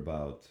really good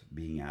about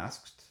being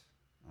asked.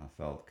 I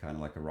felt kind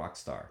of like a rock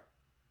star.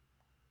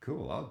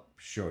 Cool, I'll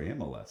show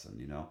him a lesson.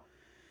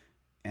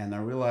 And I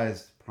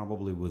realized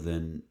probably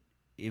within,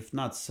 if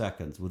not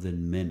seconds,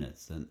 within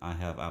minutes, that I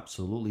have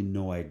absolutely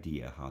no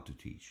idea how to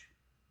teach.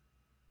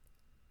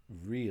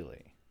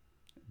 Really?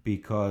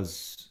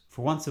 Because,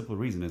 for one simple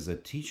reason, is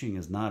that teaching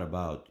is not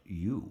about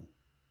you.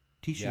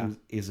 Yeah. Teaching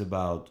is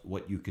about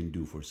what you can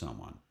do for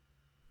someone.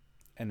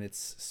 And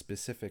it's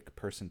specific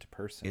person to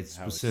person, It's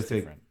how it's specific,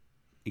 different.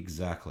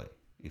 exactly.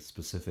 It's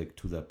specific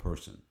to that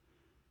person.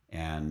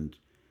 And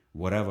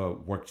whatever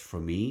worked for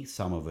me,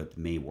 some of it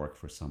may work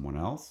for someone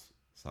else,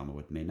 some of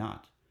it may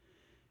not,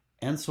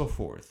 and so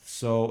forth.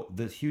 So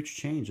the huge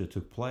change that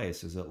took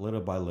place is that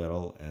little by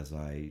little, as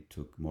I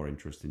took more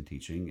interest in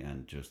teaching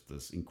and just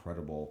this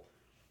incredible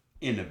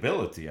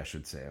inability, I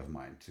should say, of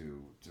mine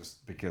to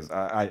just because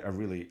I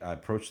really I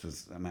approached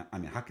this. I mean,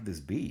 how could this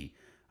be?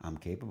 I'm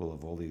capable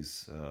of all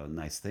these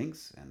nice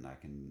things, and I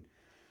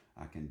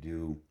can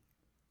do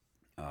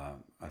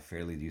a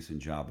fairly decent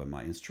job on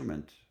my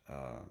instrument,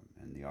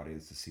 and the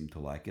audiences seem to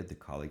like it. The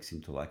colleagues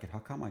seem to like it. How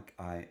come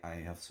I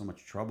have so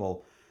much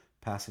trouble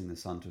passing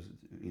this on to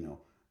you know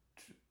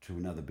to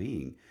another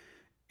being?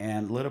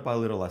 And little by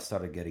little, I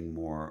started getting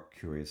more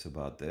curious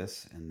about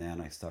this, and then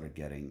I started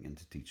getting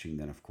into teaching.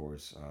 Then, of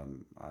course,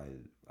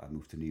 I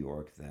moved to New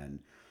York. Then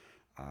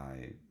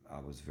I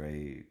was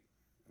very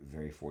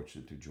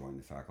fortunate to join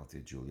the faculty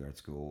at Juilliard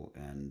School,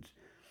 and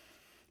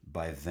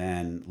by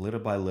then, little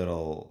by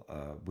little,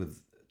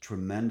 with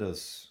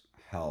tremendous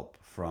help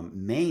from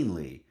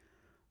mainly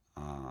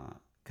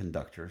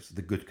conductors,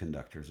 the good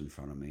conductors in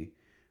front of me,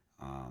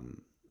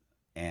 um,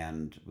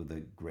 and with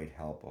the great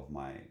help of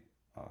my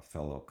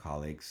fellow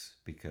colleagues,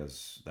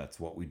 because that's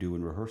what we do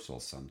in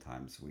rehearsals.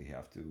 Sometimes we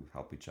have to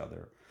help each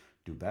other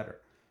do better,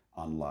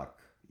 unlock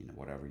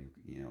whatever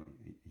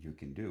you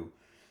can do.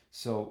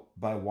 So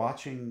by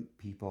watching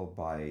people,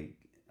 by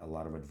a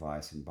lot of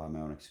advice and by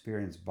my own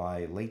experience,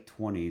 by late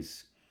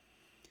 20s,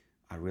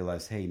 I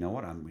realized, hey, you know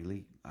what?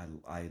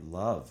 I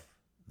love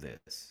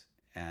this,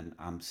 and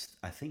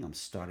I think I'm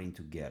starting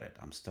to get it.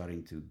 I'm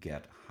starting to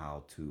get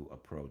how to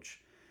approach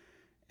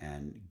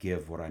and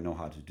give what I know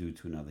how to do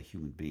to another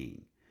human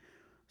being.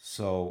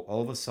 So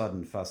all of a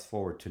sudden, fast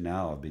forward to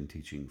now, I've been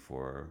teaching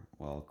for,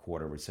 well, a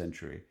quarter of a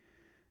century.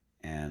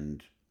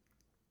 And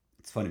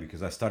it's funny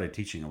because I started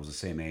teaching, I was the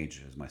same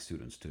age as my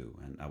students too.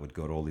 And I would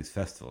go to all these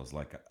festivals,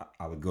 like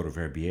I would go to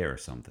Verbier or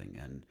something.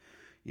 And,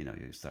 you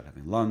start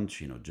having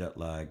lunch, jet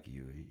lag,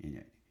 you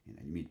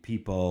meet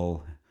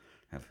people,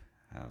 have,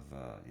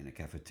 in a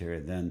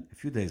cafeteria. Then a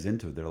few days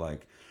into it, they're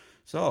like,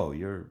 so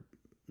you're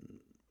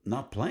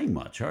not playing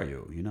much, are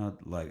you?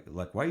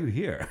 Like why are you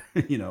here?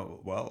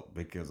 Well,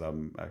 because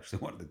I'm actually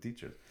one of the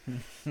teachers.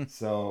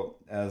 So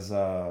as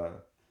uh,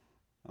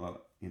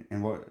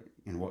 in what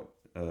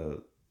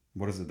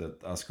is it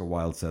that Oscar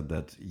Wilde said,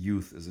 that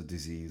youth is a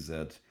disease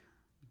that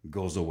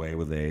goes away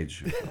with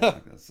age, or something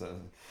like that.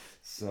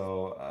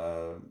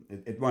 So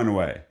it went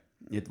away.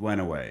 It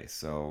went away.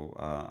 So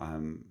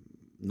I'm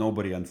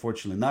nobody.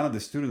 Unfortunately, none of the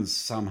students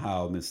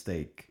somehow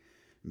mistake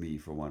me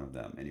for one of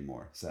them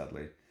anymore.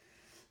 Sadly,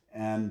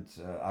 and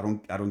I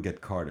don't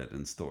get carded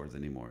in stores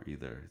anymore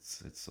either.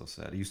 It's so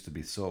sad. It used to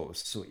be so.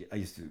 I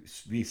used to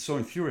be so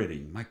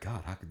infuriating. My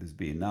God, how could this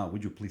be? Now,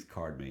 would you please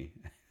card me?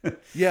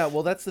 Yeah,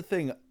 well, that's the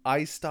thing.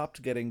 I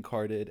stopped getting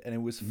carded, and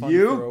it was fun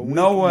for You? a week.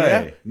 No Yeah,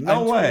 way. No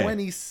I'm way.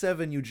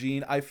 27,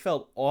 Eugene. I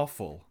felt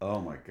awful.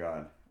 Oh my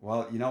God.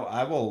 Well,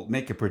 I will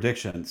make a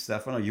prediction,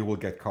 Stefano. You will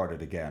get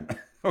carded again.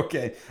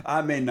 Okay,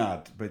 I may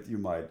not, but you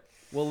might.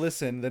 Well,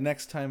 listen, the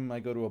next time I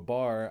go to a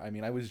bar, I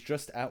mean, I was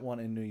just at one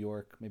in New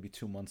York maybe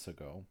 2 months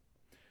ago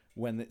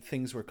when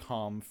things were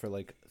calm for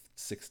like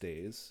 6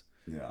 days.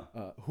 Yeah.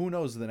 Who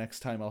knows the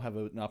next time I'll have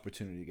an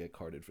opportunity to get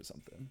carded for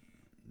something.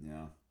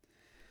 Yeah.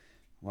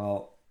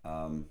 Well,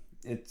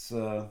 it's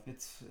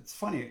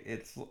funny.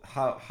 It's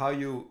how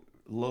you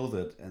loathe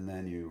it, and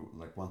then you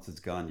like once it's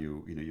gone,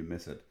 you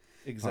miss it. Part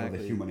of the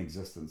Exactly. human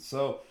existence.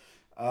 So,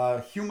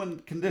 human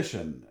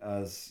condition,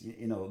 as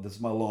this is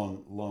my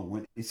long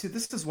wind. You see,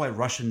 this is why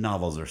Russian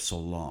novels are so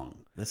long.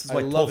 This is I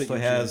why love it, Tolstoy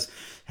Eugene.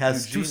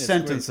 has two Eugene, it's great.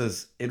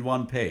 sentences in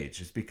one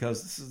page. It's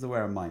because this is the way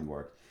our mind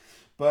works.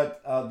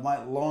 But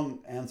my long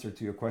answer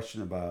to your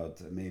question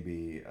about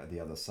maybe the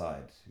other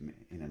side,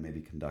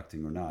 maybe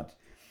conducting or not,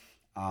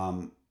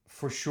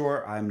 for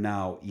sure, I'm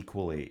now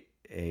equally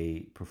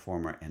a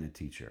performer and a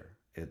teacher.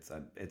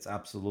 It's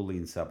absolutely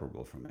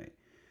inseparable for me,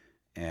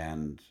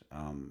 and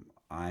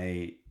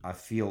I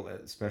feel,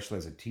 especially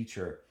as a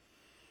teacher,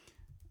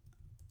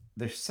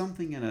 there's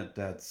something in it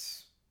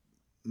that's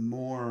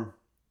more,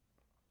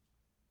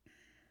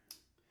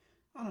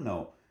 I don't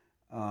know,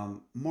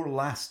 more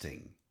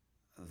lasting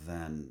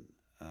than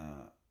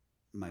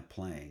my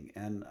playing.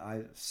 And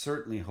I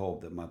certainly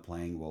hope that my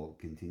playing will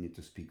continue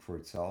to speak for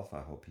itself. I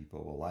hope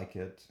people will like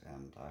it,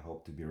 and I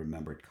hope to be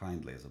remembered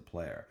kindly as a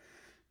player.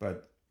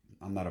 But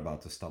I'm not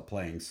about to stop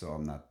playing, so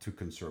I'm not too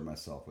concerned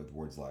myself with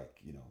words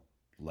like,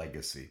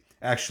 legacy.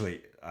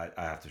 Actually, I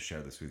have to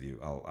share this with you.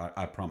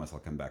 I promise I'll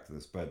come back to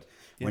this. But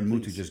Yeah, when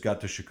Mutu please. just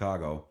got to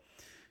Chicago,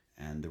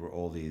 and there were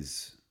all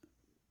these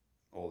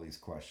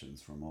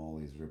questions from all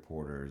these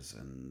reporters,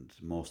 and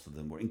most of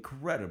them were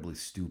incredibly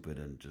stupid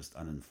and just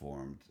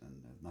uninformed and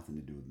had nothing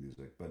to do with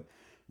music. But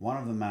one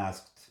of them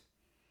asked,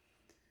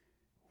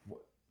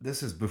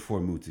 this is before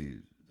Muti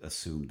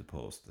assumed the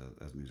post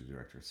as music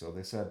director. So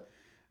they said,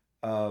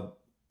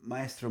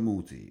 Maestro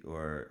Muti,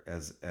 or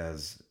as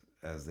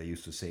they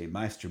used to say,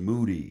 Maestro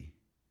Moody.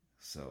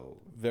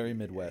 So Very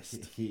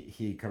Midwest.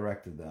 he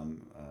corrected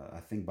them. I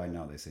think by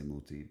now they say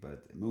Muti,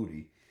 but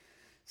Moody.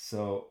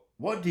 So,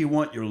 what do you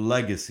want your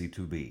legacy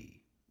to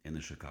be in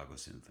the Chicago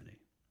Symphony?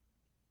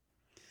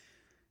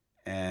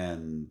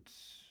 And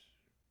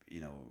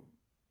you know,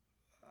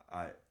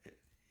 I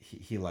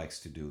he likes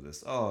to do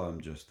this. Oh,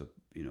 I'm just a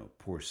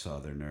poor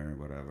Southerner,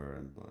 whatever,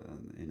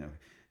 and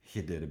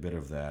he did a bit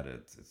of that.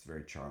 It's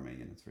very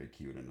charming and it's very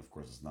cute, and of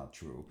course it's not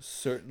true.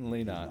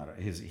 Certainly not.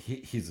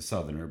 He's a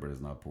Southerner, but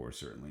he's not poor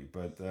certainly.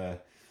 But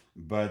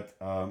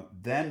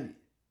then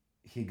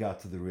he got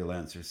to the real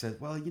answer. He said,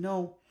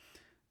 well,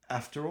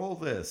 after all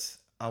this,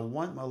 I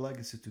want my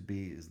legacy to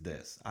be is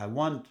this. I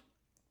want,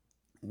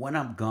 when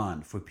I'm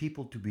gone, for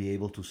people to be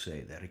able to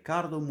say that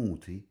Riccardo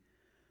Muti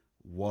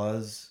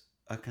was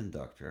a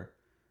conductor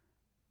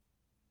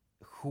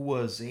who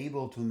was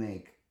able to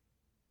make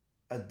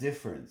a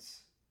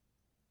difference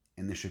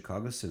in the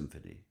Chicago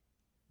Symphony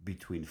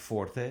between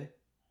forte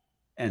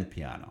and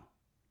piano.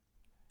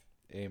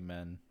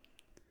 Amen.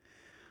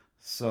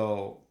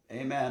 So,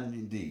 amen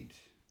indeed.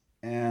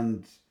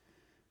 And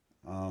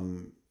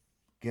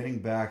getting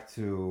back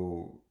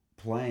to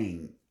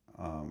playing,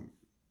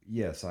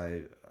 yes,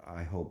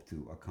 I hope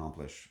to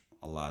accomplish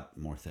a lot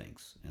more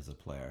things as a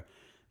player.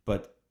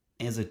 But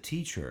as a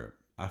teacher,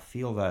 I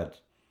feel that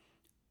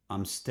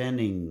I'm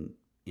standing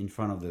in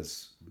front of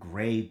this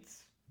great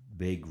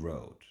big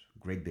road,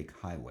 great big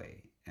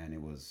highway. And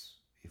it was,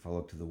 if I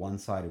look to the one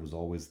side, it was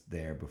always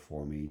there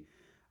before me.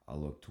 I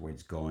look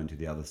towards going to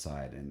the other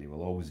side, and it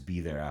will always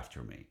be there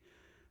after me.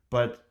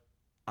 But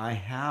I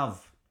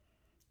have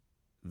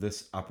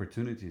this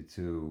opportunity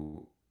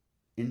to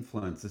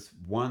influence this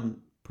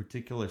one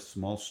particular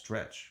small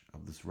stretch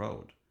of this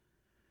road,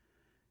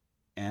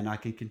 and I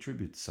can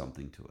contribute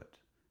something to it.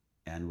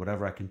 And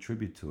whatever I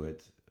contribute to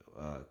it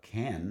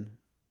can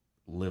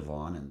live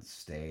on and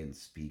stay and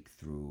speak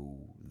through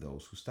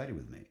those who study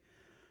with me.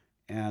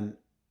 And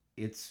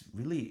it's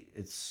really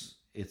it's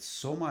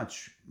so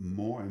much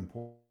more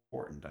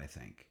important, I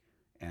think,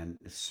 and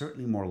it's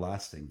certainly more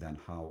lasting than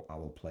how I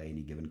will play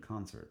any given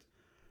concert.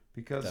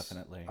 Because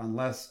Definitely.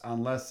 unless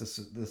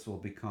this will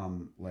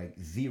become like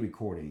the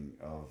recording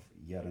of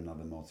yet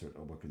another Mozart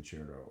oboe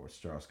concerto or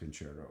Strauss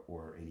concerto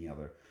or any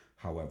other,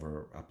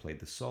 however I played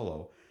the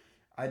solo,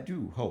 I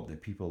do hope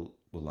that people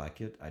will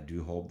like it. I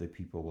do hope that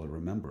people will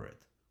remember it.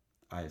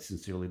 I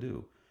sincerely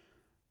do.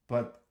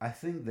 But I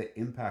think the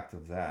impact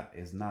of that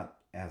is not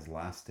as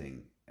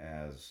lasting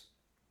as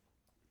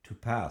to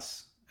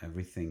pass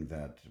everything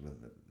that,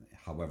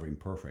 however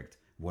imperfect,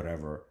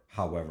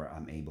 however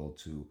I'm able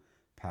to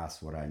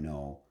pass what I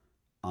know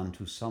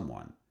onto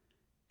someone.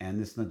 And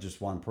it's not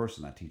just one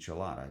person. I teach a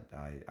lot.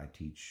 I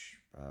teach,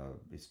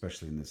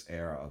 especially in this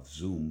era of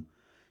Zoom,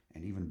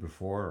 and even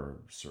before,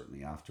 or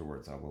certainly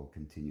afterwards, I will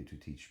continue to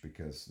teach,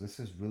 because this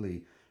is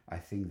really, I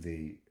think,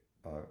 the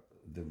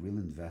real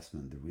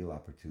investment, the real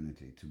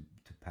opportunity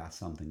to pass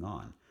something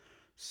on.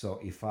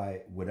 So if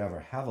I would ever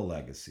have a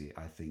legacy,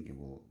 I think it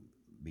will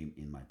be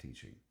in my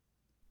teaching.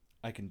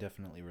 I can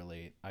definitely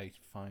relate. I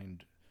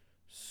find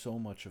so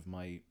much of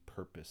my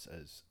purpose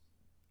as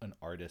an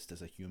artist,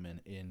 as a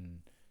human, in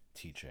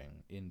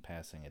teaching, in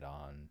passing it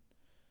on.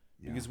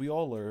 Yeah. Because we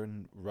all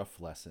learn rough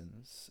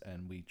lessons,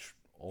 and we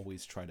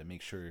always try to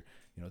make sure,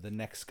 the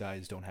next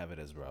guys don't have it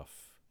as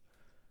rough.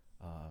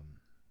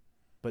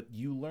 But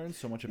you learn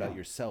so much about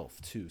yourself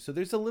too. So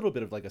there's a little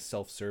bit of like a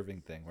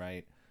self-serving thing,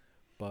 right?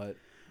 But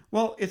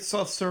well, it's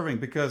self-serving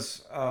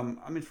because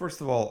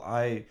first of all,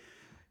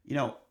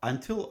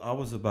 until I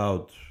was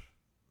about,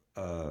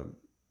 I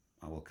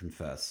will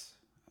confess,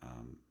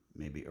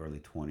 maybe early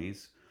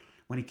 20s,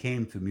 when it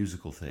came to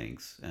musical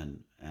things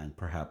and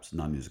perhaps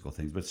non-musical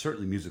things, but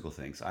certainly musical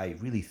things, I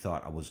really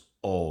thought I was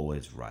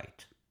always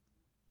right.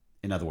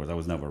 In other words, I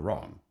was never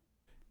wrong.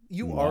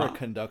 You are a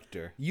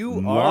conductor.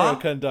 You are a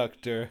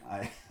conductor.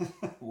 I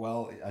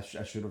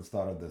should have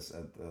started this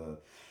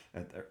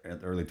at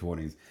early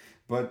 20s.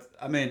 But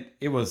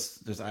it was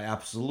just, I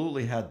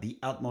absolutely had the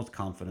utmost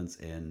confidence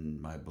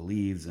in my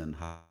beliefs and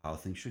how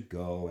things should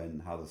go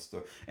and how the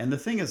story. And the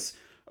thing is,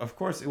 of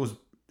course, it was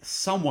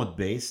somewhat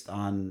based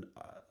on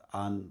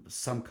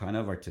some kind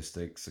of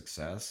artistic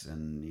success,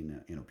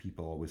 and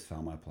people always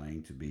found my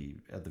playing to be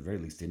at the very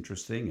least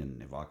interesting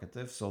and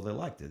evocative, so they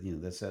liked it.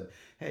 They said,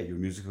 "Hey, you're a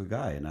musical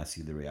guy," and I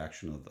see the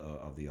reaction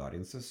of the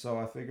audiences. So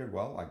I figured,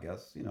 well, I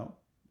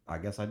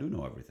guess I do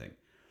know everything.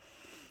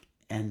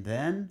 And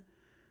then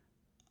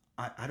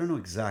I don't know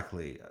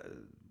exactly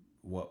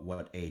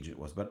what age it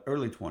was, but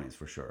early 20s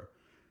for sure.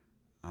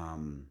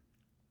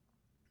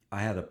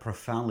 I had a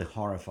profoundly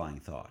horrifying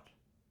thought.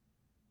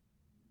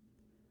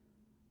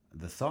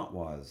 The thought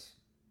was,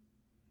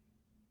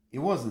 it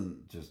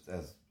wasn't just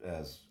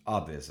as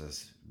obvious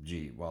as,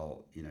 gee,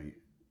 well,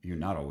 you're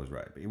not always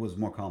right. But it was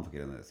more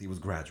complicated than this. It was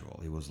gradual.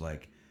 It was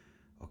like,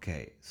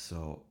 okay,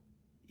 so,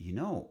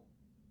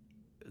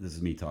 this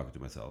is me talking to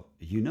myself.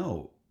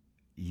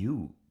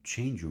 You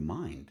change your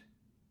mind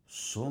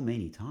so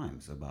many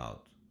times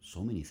about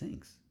so many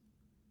things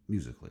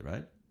musically,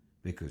 right?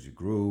 Because you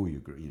grew,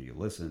 you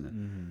listen.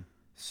 Mm-hmm.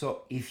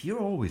 So if you're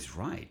always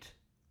right,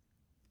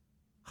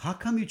 how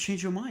come you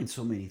change your mind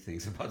so many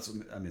things about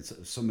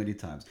so many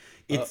times?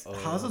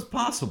 How's this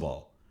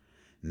possible?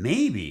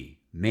 Maybe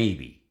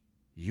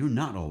you're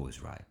not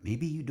always right.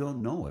 Maybe you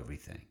don't know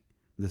everything.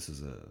 This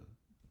is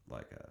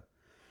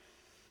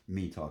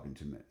me talking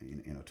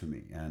to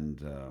me, and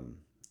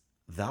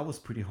that was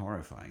pretty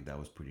horrifying. That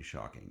was pretty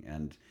shocking.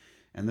 And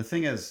the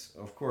thing is,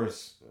 of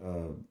course,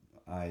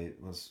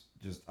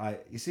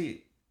 you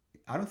see,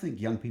 I don't think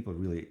young people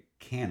really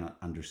can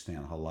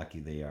understand how lucky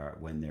they are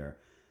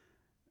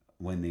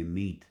when they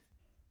meet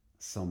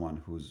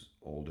someone who's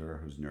older,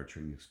 who's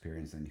nurturing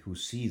experience, and who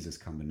sees this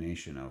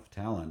combination of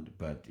talent,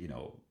 but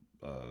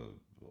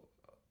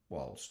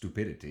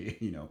stupidity.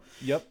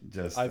 Yep.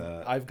 Just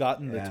I've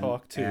gotten the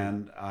talk too,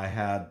 and I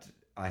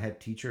had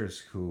teachers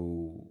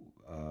who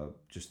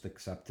just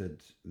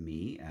accepted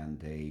me, and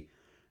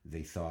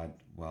they thought,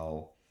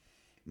 well,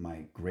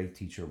 my great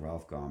teacher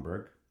Ralph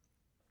Gomberg,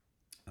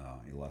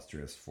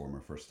 illustrious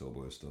former first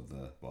oboist of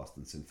the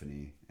Boston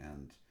Symphony,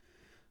 and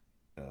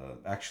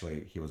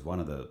actually, he was one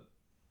of the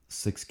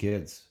 6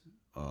 kids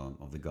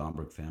of the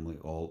Gomberg family.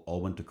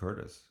 All went to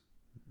Curtis.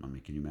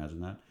 Can you imagine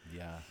that?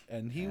 Yeah,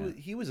 and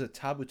he was a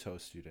Tabuto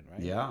student,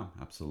 right? Yeah,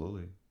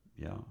 absolutely.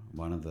 Yeah,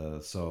 one of the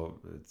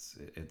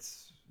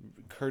it's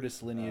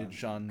Curtis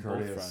lineage on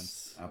Curtis, both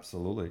fronts.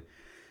 Absolutely.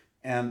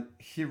 And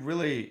he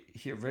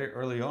very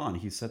early on,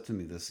 he said to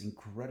me this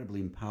incredibly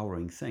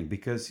empowering thing,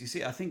 because you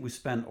see, I think we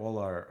spend all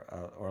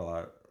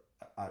our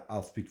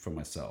I'll speak for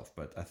myself,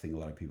 but I think a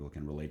lot of people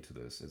can relate to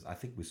this. I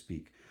think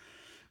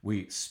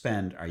we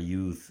spend our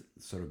youth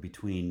sort of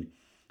between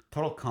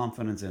total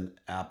confidence and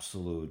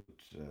absolute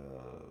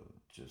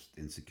just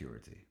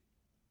insecurity,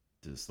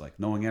 just like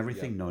knowing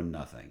everything, knowing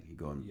nothing,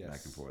 going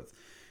back and forth.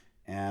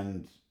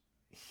 And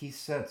he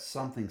said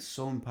something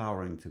so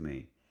empowering to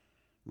me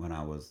when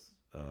I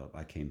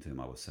came to him.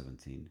 I was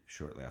 17,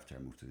 shortly after I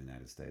moved to the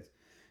United States,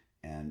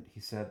 and he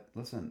said,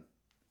 "Listen,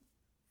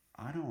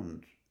 I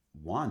don't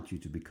want you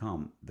to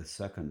become the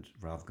second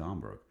Ralph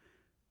Gomberg.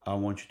 I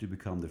want you to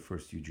become the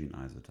first Eugene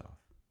Izotov."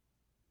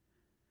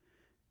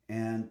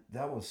 And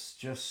that was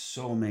just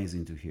so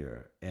amazing to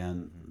hear.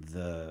 And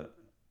the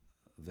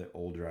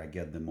older I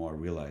get, the more I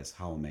realize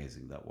how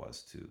amazing that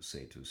was to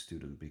say to a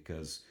student,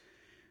 because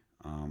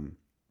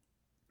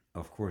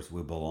of course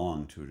we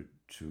belong to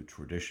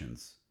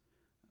traditions.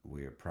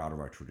 We are proud of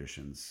our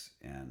traditions,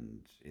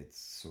 and it's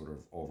sort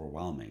of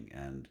overwhelming.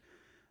 And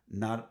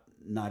not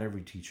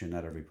every teacher,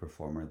 not every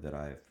performer that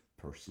I've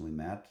personally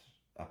met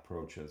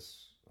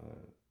approaches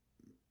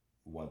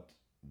what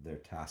their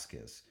task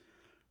is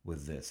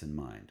with this in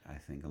mind. I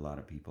think a lot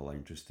of people are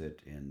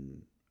interested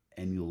in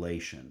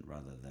emulation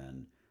rather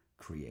than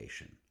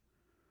creation.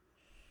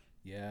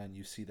 Yeah, and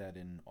you see that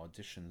in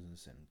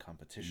auditions and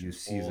competitions. You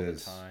see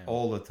this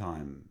all the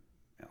time.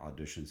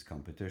 Auditions,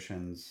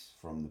 competitions,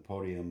 from the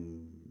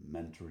podium,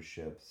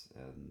 mentorships,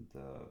 and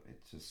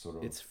it's just sort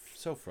of... It's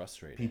so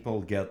frustrating.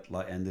 People get,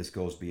 and this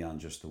goes beyond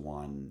just the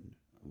one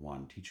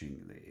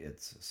teaching.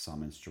 It's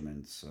some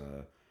instruments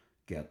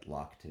get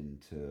locked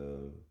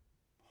into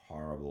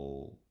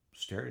horrible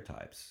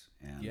stereotypes.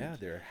 And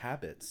their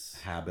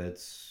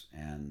habits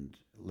and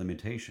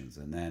limitations.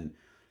 And then,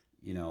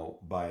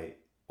 by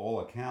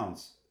all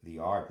accounts, the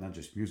art, not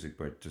just music,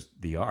 but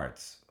just the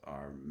arts,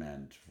 are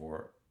meant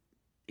for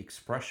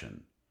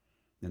expression.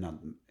 They're not.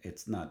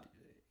 It's not.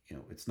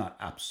 It's not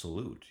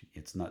absolute.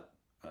 It's not.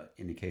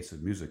 In the case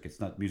of music, it's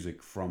not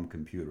music from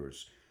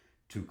computers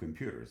to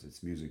computers.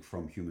 It's music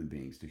from human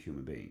beings to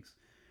human beings,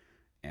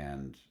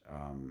 and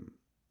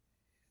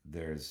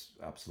there's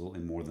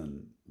absolutely more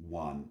than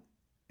one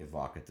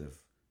evocative,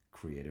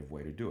 creative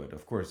way to do it.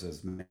 Of course,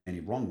 there's many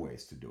wrong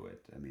ways to do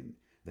it. I mean,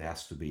 there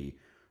has to be,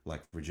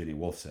 like Virginia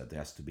Woolf said, there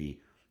has to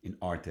be, in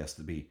art, there has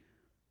to be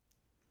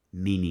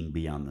meaning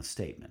beyond the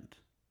statement.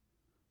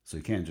 So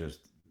you can't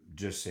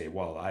just say,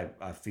 well,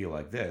 I feel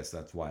like this,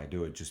 that's why I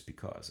do it, just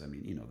because. I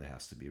mean, there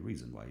has to be a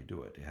reason why you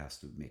do it. It has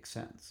to make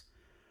sense.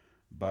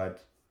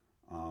 But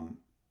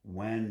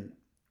when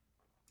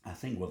I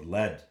think what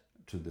led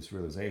to this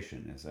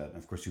realization is that,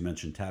 of course, you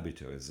mentioned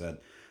Tabito, is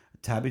that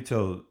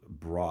Tabito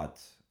brought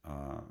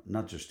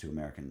not just to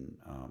American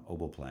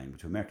oboe playing, but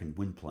to American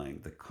wind playing,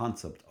 the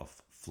concept of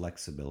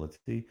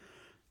flexibility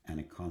and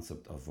a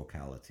concept of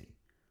vocality,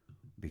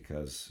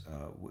 because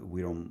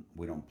we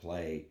don't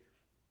play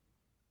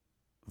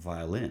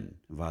violin.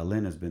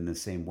 Violin has been the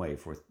same way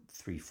for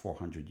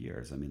 300-400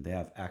 years. I mean, they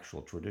have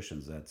actual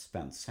traditions that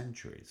span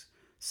centuries.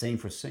 Same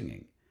for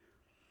singing.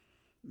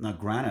 Now,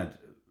 granted,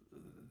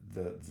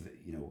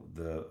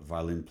 the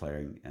violin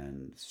playing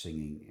and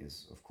singing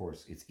is, of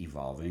course, it's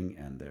evolving,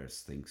 and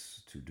there's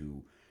things to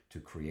do, to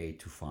create,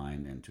 to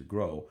find, and to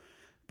grow.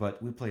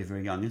 But we play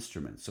very young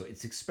instruments, so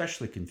it's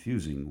especially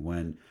confusing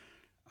when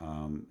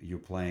you're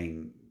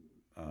playing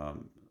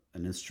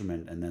an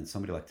instrument, and then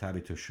somebody like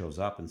Tabito shows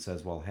up and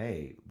says, well,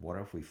 hey, what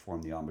if we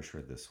form the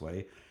embouchure this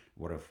way?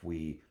 What if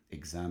we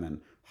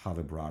examine how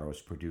vibrato is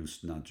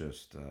produced, not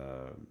just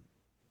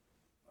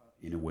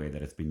in a way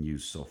that it's been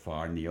used so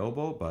far in the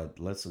oboe, but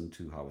listen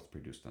to how it's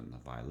produced on the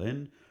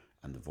violin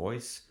and the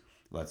voice.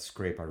 Let's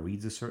scrape our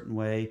reeds a certain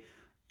way,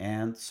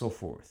 and so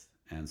forth,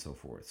 and so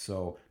forth.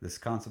 So this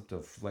concept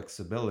of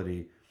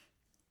flexibility,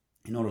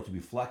 in order to be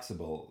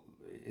flexible,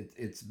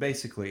 it's very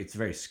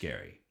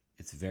scary.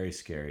 It's very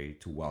scary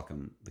to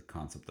welcome the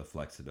concept of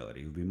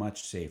flexibility. It would be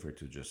much safer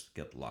to just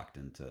get locked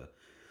into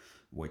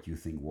what you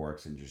think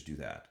works and just do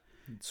that.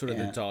 Sort of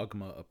the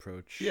dogma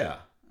approach. Yeah.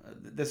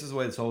 This is the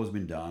way it's always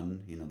been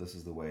done. This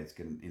is the way it's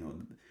going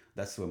to,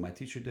 that's the way my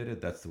teacher did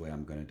it. That's the way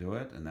I'm going to do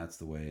it. And that's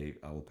the way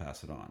I will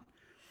pass it on.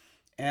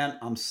 And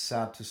I'm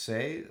sad to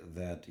say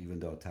that even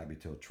though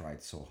Tabito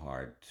tried so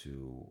hard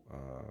to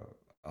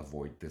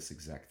avoid this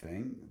exact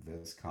thing,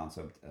 this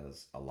concept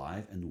is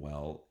alive and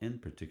well,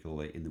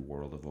 particularly in the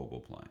world of oboe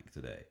playing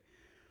today.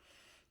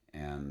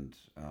 And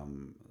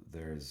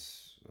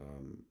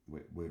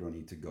we don't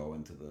need to go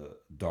into the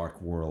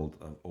dark world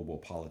of oboe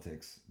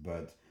politics,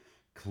 but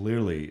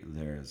clearly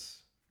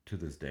to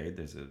this day,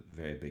 there's a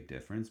very big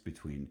difference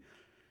between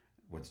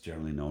what's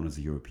generally known as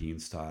the European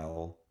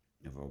style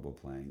of oboe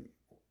playing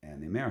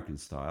and the American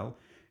style.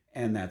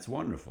 And that's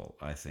wonderful.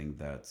 I think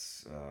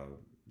that's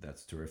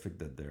terrific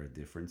that there are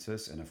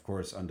differences. And of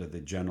course, under the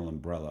general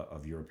umbrella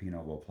of European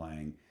oboe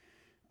playing,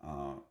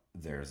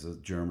 there's a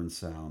German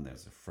sound,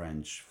 there's a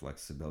French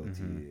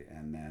flexibility,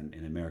 and then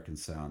in American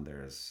sound,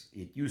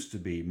 it used to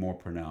be more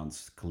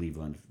pronounced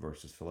Cleveland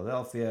versus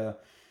Philadelphia,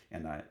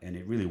 and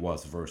it really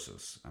was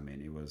versus. I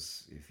mean, it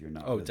was, if you're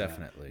not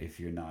definitely. If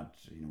you're not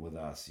with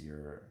us,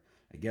 you're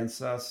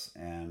against us,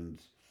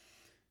 and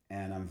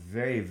I'm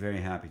very, very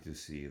happy to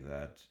see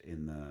that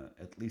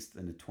at least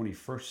in the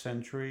 21st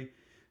century,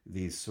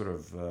 these sort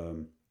of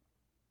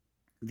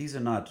these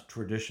are not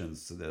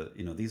traditions.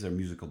 These are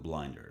musical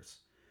blinders.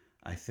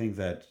 I think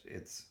that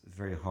it's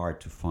very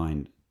hard to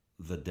find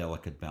the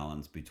delicate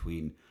balance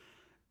between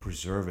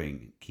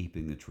preserving,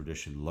 keeping the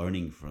tradition,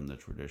 learning from the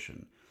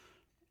tradition,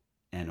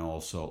 and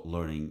also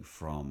learning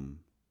from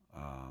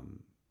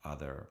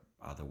other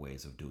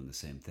ways of doing the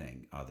same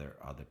thing, other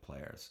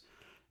players.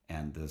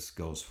 And this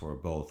goes for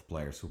both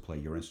players who play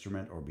your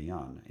instrument or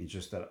beyond. It's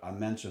just that I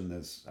mentioned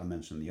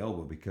the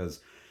oboe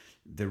because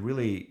they're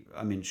really,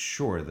 I mean,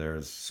 sure,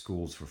 there's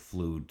schools for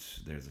flute,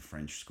 there's a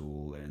French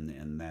school,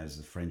 and there's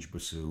the French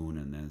bassoon,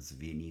 and there's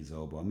Viennese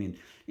oboe. I mean,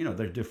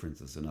 there are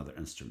differences in other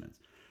instruments.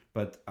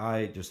 But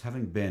I, just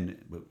having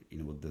been,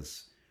 with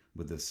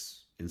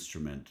this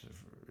instrument,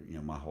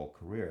 my whole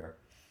career,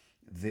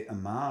 the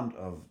amount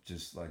of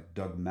just like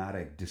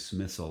dogmatic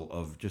dismissal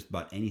of just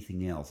about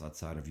anything else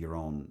outside of your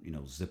own,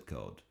 zip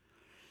code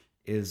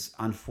is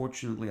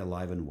unfortunately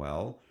alive and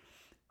well.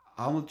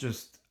 I'll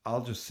just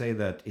say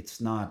that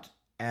it's not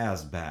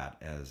as bad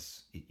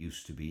as it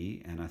used to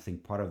be. And I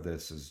think part of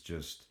this is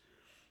just,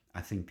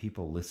 I think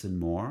people listen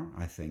more.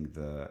 I think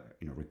the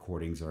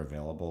recordings are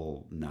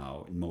available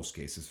now in most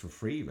cases for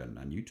free, even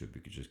on YouTube.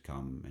 You could just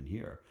come and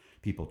hear.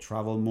 People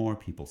travel more.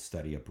 People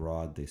study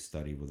abroad. They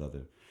study with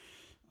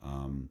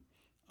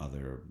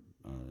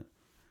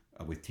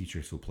with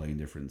teachers who play in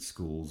different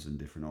schools and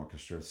different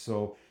orchestras.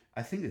 So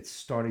I think it's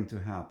starting to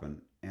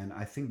happen. And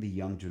I think the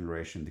young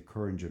generation, the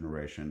current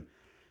generation,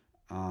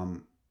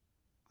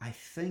 I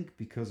think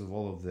because of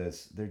all of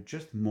this, they're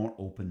just more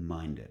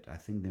open-minded. I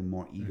think they're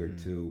more eager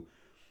to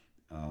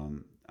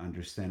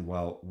understand,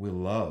 well, we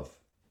love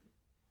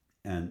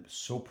and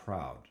so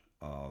proud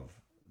of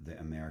the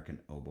American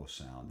oboe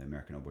sound, the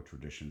American oboe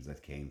traditions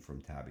that came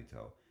from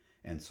Tabito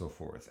and so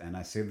forth. And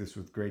I say this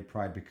with great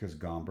pride because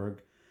Gomberg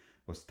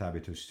was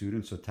Tabito's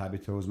student, so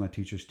Tabito was my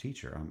teacher's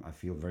teacher. I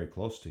feel very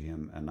close to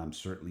him, and I'm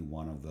certainly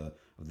one of the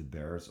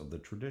bearers of the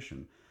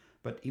tradition.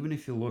 But even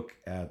if you look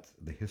at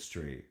the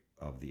history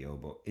of the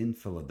oboe in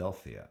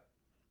Philadelphia,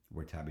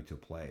 where Tabito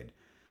played,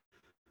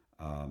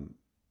 um,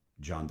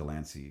 John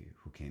Delancey,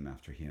 who came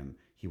after him,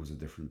 he was a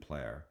different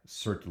player.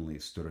 Certainly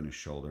stood on his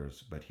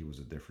shoulders, but he was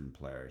a different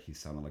player. He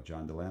sounded like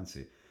John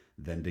Delancey.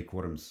 Then Dick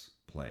Woodhams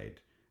played.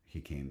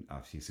 He came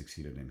after he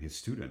succeeded him. His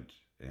student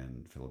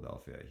in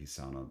Philadelphia, he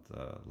sounded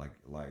like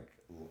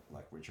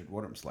Richard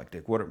Woodhams, like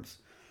Dick Woodhams.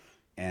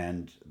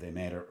 And they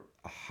made a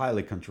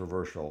highly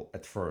controversial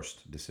at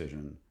first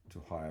decision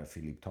to hire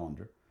Philippe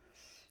Tendre,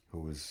 who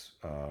was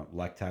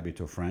like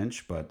Tabito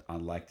French, but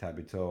unlike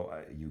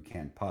Tabito, you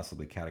can't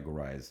possibly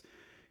categorize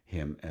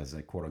him as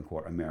a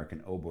quote-unquote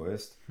American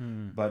oboist.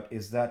 But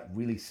is that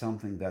really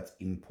something that's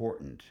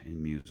important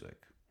in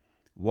music?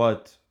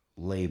 What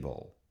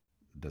label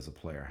does a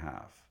player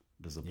have?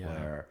 Does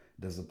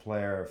a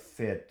player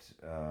fit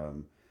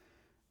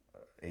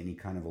any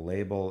kind of a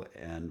label,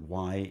 and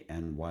why?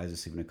 And why is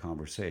this even a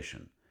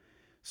conversation?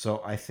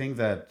 So I think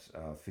that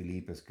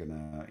Philippe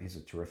he's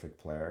a terrific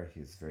player.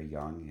 He's very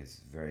young.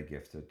 He's very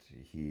gifted.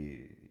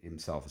 He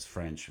himself is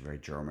French, very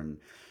German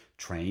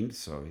trained.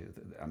 So,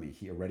 I mean,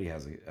 he already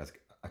has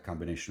a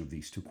combination of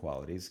these two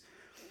qualities.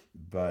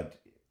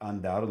 But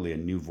undoubtedly, a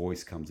new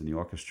voice comes in the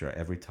orchestra.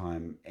 Every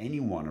time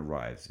anyone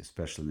arrives,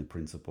 especially in the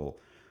principal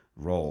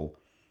role,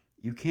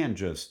 you can't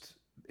just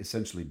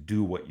essentially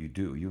do what you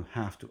do. You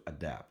have to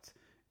adapt.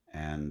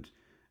 And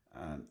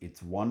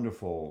it's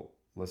wonderful.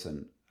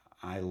 Listen,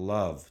 I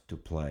love to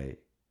play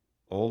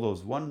all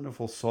those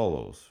wonderful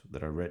solos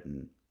that are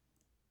written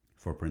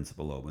for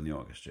Principal Oboe in the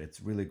orchestra. It's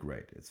really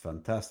great. It's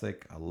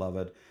fantastic. I love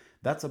it.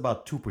 That's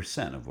about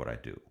 2% of what I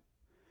do.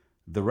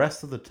 The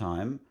rest of the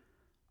time,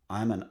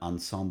 I'm an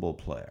ensemble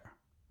player,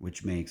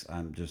 which makes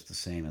I'm just the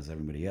same as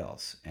everybody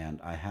else. And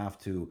I have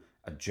to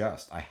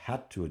adjust. I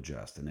had to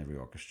adjust in every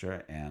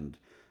orchestra, and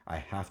I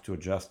have to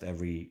adjust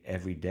every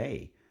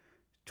day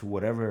to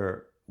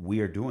whatever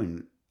we are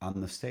doing on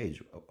the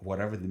stage,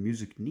 whatever the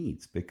music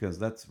needs, because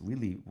that's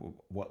really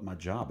what my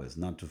job is,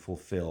 not to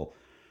fulfill,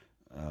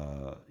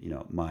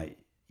 my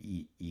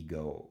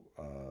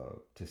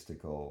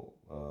egotistical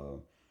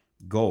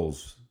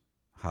goals,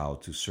 how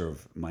to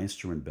serve my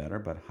instrument better,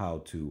 but how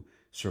to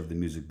serve the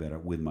music better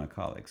with my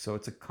colleagues. So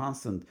it's a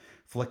constant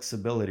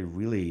flexibility,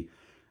 really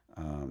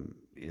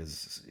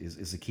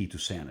is a key to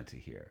sanity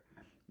here.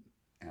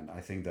 And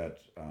I think that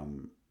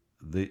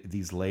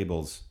these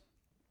labels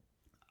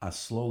are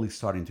slowly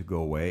starting to go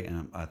away,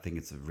 and I think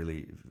it's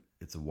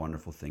a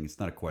wonderful thing. It's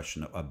not a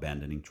question of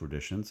abandoning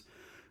traditions.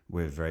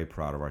 We're very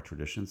proud of our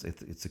traditions.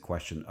 It's a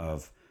question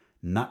of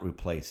not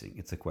replacing.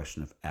 It's a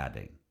question of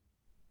adding.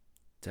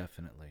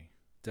 Definitely.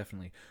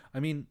 I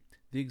mean,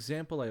 the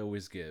example I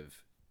always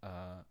give,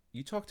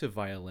 you talk to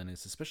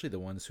violinists, especially the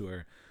ones who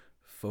are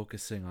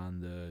focusing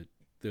on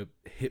the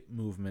hip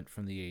movement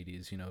from the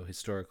 80s,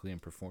 historically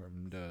and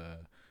performed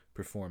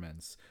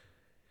performance.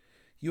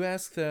 You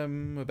ask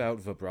them about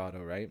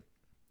vibrato, right?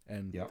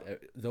 And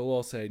they'll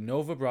all say,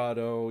 no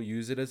vibrato,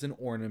 use it as an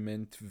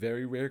ornament,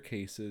 very rare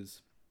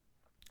cases.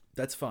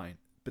 That's fine.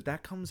 But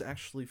that comes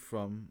actually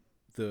from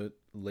the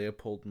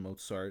Leopold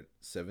Mozart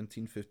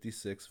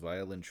 1756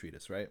 violin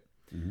treatise, right?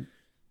 Mm-hmm.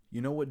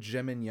 You know what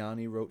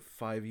Gemignani wrote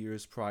 5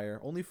 years prior?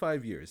 Only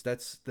 5 years.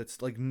 That's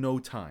like no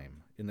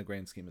time in the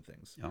grand scheme of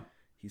things. Yeah.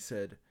 He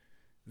said,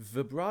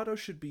 vibrato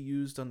should be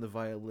used on the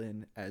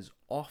violin as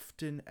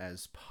often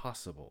as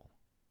possible.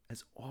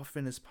 As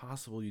often as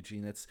possible,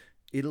 Eugene. That's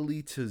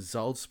Italy to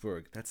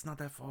Salzburg. That's not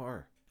that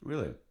far.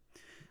 Really?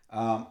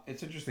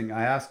 It's interesting.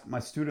 I ask my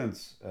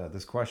students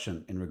this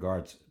question in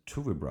regards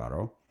to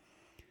vibrato.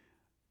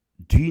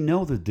 Do you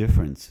know the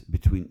difference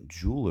between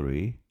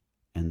jewelry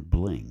and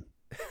bling?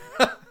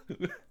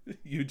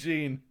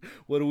 Eugene,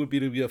 what it would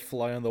be to be a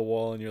fly on the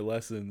wall in your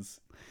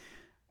lessons.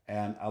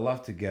 And I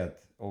love to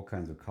get all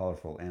kinds of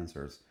colorful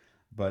answers.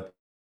 But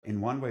in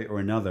one way or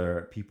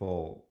another,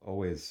 people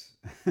always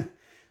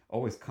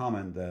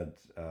comment that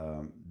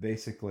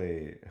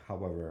basically,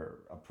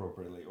 however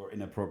appropriately or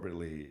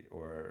inappropriately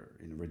or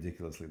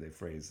ridiculously they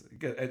phrase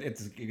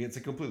it's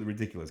a completely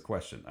ridiculous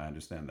question. I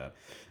understand that,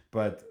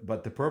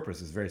 but the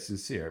purpose is very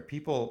sincere.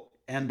 People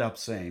end up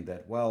saying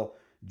that, well,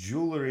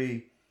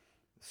 jewelry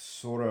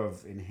sort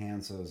of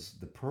enhances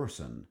the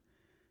person,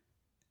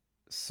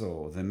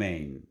 so the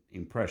main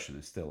impression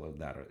is still of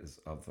that is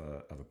of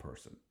a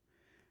person,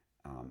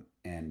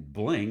 and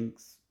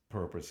bling's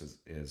purpose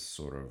is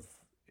sort of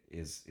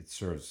it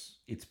serves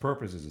its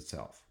purpose is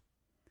itself.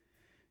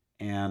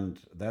 And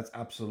that's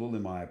absolutely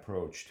my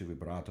approach to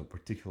vibrato,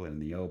 particularly in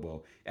the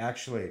oboe.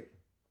 Actually,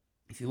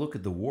 if you look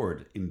at the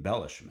word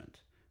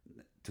embellishment,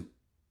 to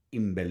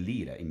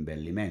embellire,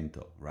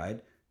 embellimento,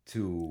 right?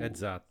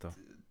 Esatto.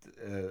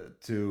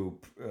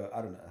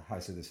 I don't know how I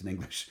say this in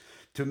English,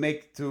 to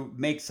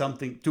make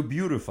something, to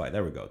beautify.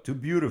 There we go. To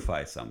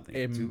beautify something.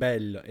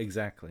 Embello,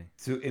 exactly.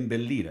 To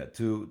embellire,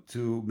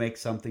 to make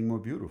something more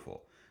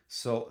beautiful.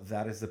 So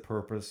that is the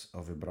purpose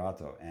of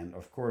vibrato. And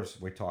of course,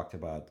 we talked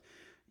about,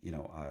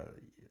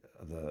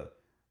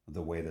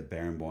 the way that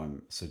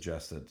Barenboim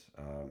suggested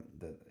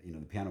that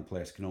the piano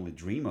players can only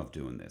dream of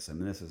doing this. I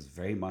mean, this is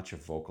very much a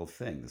vocal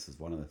thing. This is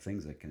one of the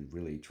things that can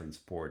really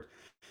transport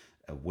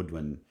a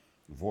woodwind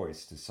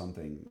voice to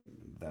something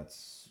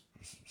that's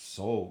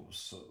so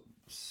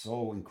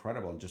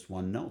incredible in just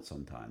one note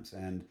sometimes.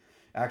 And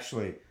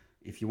actually,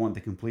 if you want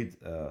the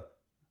complete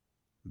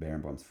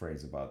Barenboim's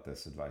phrase about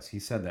this advice, he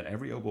said that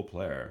every oboe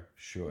player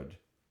should,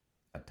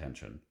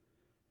 attention,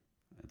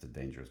 it's a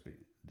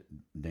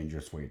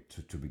dangerous way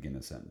to begin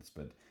a sentence,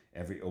 but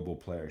every oboe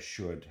player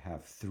should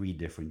have 3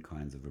 different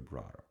kinds of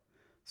vibrato: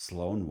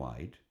 slow and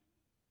wide,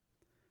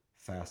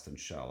 fast and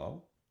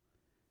shallow,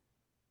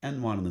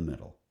 and one in the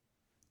middle.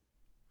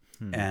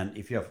 And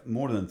if you have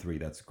more than 3,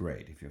 that's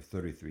great. If you have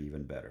 33,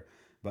 even better.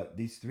 But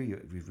these 3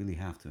 we really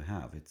have to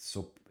have.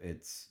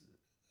 It's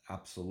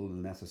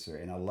absolutely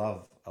necessary. And I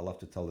love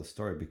to tell this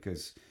story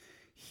because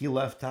he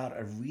left out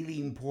a really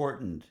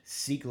important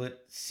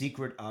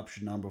secret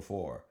option number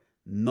 4,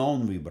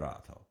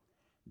 non-vibrato.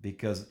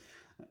 Because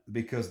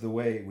the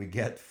way we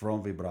get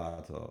from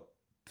vibrato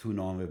to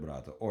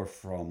non-vibrato, or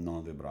from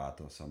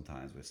non-vibrato,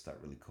 sometimes we start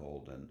really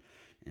cold and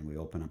we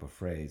open up a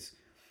phrase,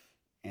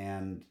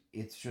 and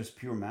it's just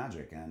pure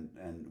magic.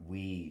 And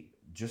we,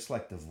 just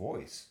like the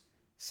voice,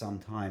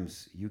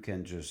 sometimes you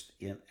can just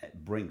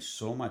bring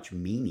so much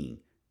meaning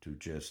to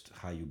just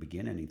how you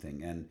begin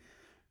anything.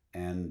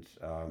 And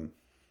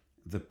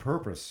the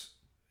purpose,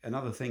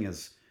 another thing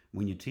is,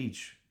 when you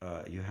teach,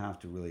 you have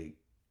to really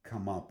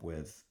come up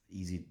with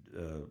easy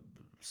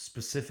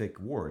specific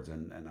words.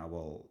 And I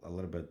will a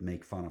little bit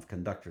make fun of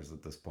conductors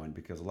at this point,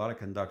 because a lot of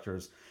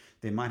conductors,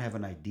 they might have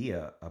an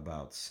idea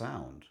about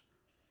sound,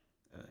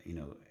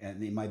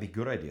 and it might be a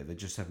good idea. They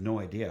just have no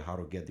idea how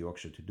to get the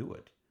orchestra to do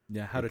it.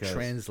 Yeah, how to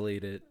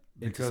translate it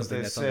into Because something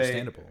they that's say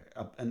understandable.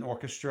 an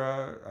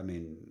orchestra, I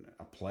mean,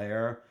 a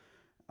player,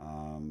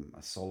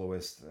 a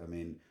soloist. I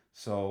mean,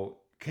 so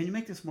can you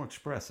make this more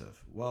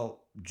expressive?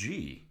 Well,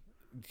 gee.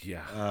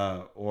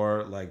 Yeah.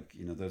 Or like,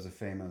 there's a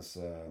famous,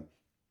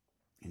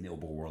 in the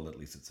oboe world at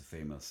least, it's a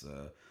famous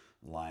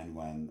line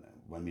when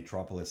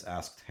Metropolis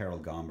asked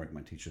Harold Gomberg,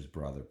 my teacher's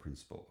brother,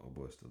 principal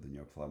oboist of the New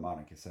York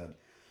Philharmonic, he said,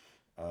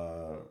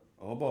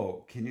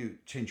 oboe, can you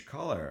change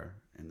color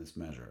in this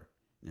measure?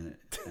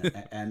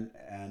 And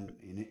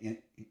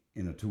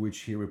to which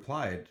he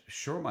replied,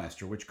 sure,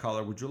 maestro, which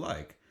color would you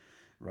like?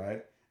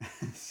 Right?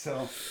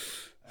 So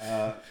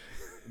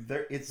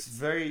it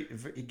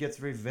gets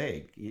very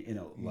vague,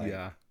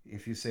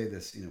 if you say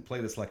this,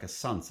 play this like a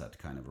sunset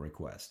kind of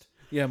request.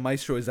 Yeah,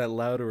 maestro, is that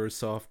louder or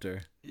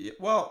softer?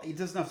 Well, it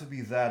doesn't have to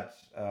be that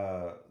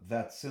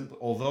simple.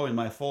 Although in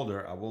my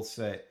folder, I will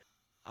say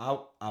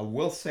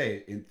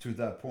to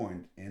that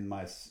point in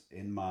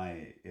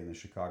the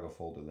Chicago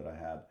folder that I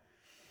had,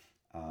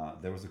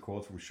 there was a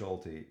quote from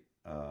Schulte,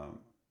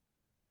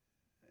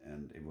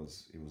 and it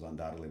was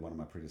undoubtedly one of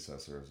my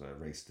predecessors,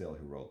 Ray Still,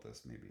 who wrote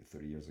this maybe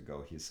 30 years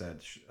ago. He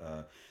said,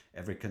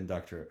 every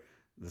conductor,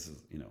 this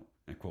is,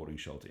 I'm quoting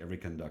Schulte, every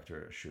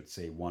conductor should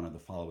say one of the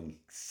following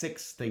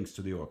 6 things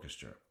to the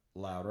orchestra: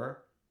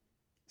 louder,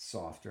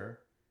 softer,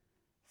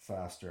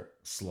 faster,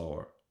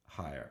 slower,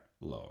 higher,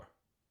 lower.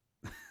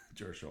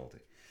 George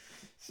Schulte.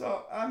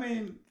 So, I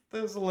mean,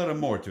 there's a little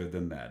more to it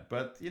than that.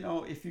 But,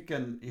 if you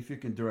can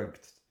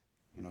direct,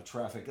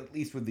 traffic, at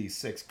least with these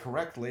 6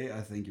 correctly,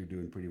 I think you're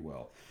doing pretty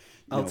well.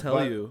 I'll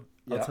tell you,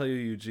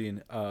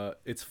 Eugene,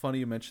 it's funny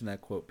you mentioned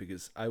that quote,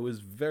 because I was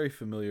very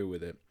familiar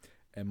with it.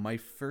 And my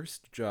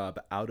first job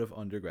out of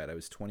undergrad, I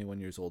was 21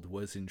 years old,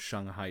 was in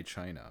Shanghai,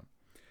 China.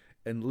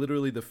 And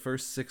literally the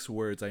first 6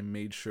 words I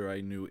made sure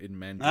I knew in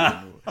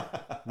Mandarin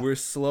were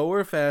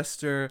slower,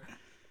 faster,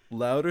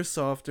 louder,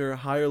 softer,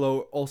 higher,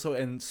 lower, also,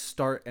 and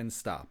start and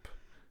stop.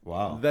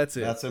 Wow. That's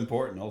it. That's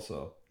important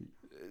also.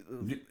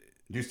 Do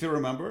you still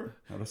remember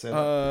how to say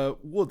that?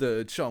 我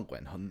的中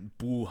文很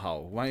不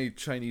好. My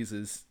Chinese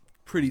is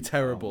pretty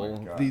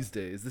terrible these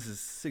days. This is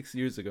 6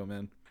 years ago,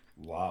 man.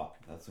 Wow,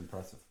 that's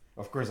impressive.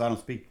 Of course, I don't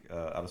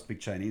speak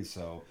Chinese,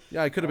 so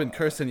yeah, I could have been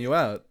cursing you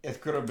out.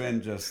 It could have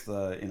been just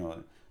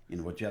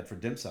what you had for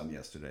dim sum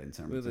yesterday in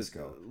San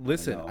Francisco.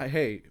 Listen,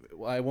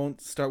 I won't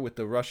start with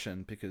the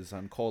Russian, because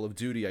on Call of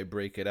Duty I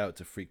break it out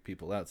to freak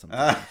people out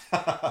sometimes.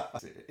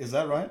 Is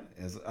that right?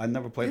 I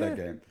never played that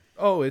game.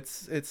 Oh,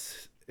 it's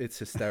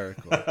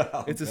hysterical.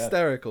 It's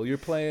hysterical. You're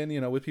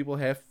playing, with people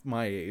half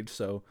my age,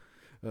 so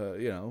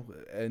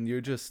and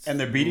you're just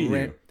they're beating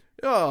you.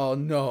 Oh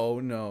no!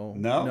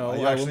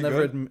 I will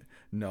never admit.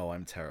 No,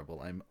 I'm terrible.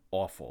 I'm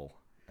awful.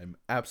 I'm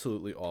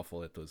absolutely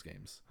awful at those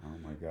games. Oh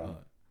my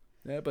god.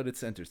 Yeah, but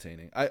it's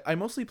entertaining. I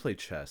mostly play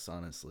chess,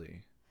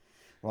 honestly.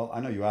 Well, I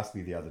know you asked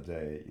me the other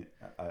day.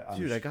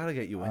 Dude, I gotta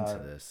get you into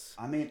this.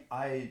 I mean,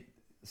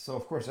 so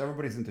of course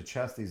everybody's into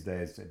chess these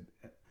days.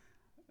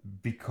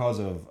 because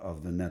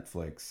of the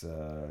Netflix,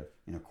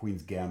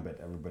 Queen's Gambit.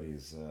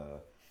 Everybody's,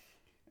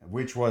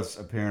 which was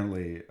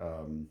apparently,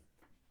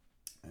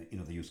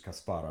 they used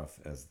Kasparov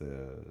as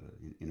the,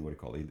 what do you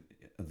call it,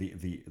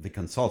 the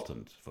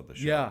consultant for the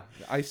show. Yeah,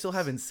 I still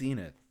haven't seen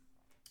it.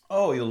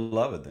 Oh, you'll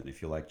love it then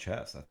if you like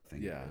chess. I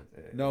think. Yeah.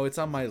 No, it's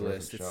on my a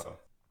terrific list. show.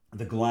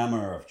 The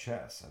glamour of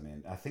chess. I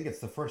mean, I think it's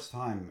the first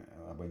time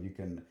when you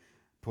can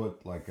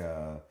put like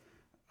a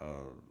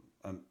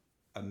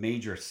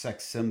major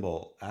sex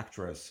symbol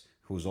actress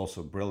who's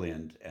also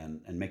brilliant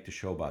and make the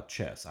show about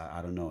chess.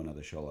 I don't know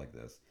another show like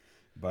this,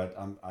 but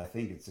I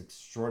think it's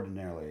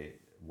extraordinarily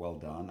well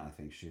done. I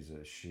think she does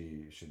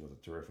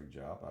a terrific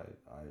job.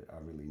 I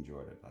really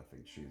enjoyed it. I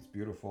think she's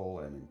beautiful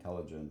and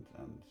intelligent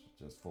and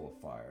just full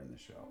of fire in the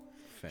show.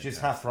 Fantastic. She's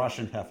half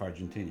Russian, half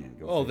Argentinian.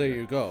 Oh, there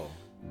you go.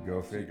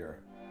 Go figure.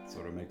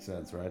 Sort of makes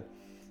sense, right?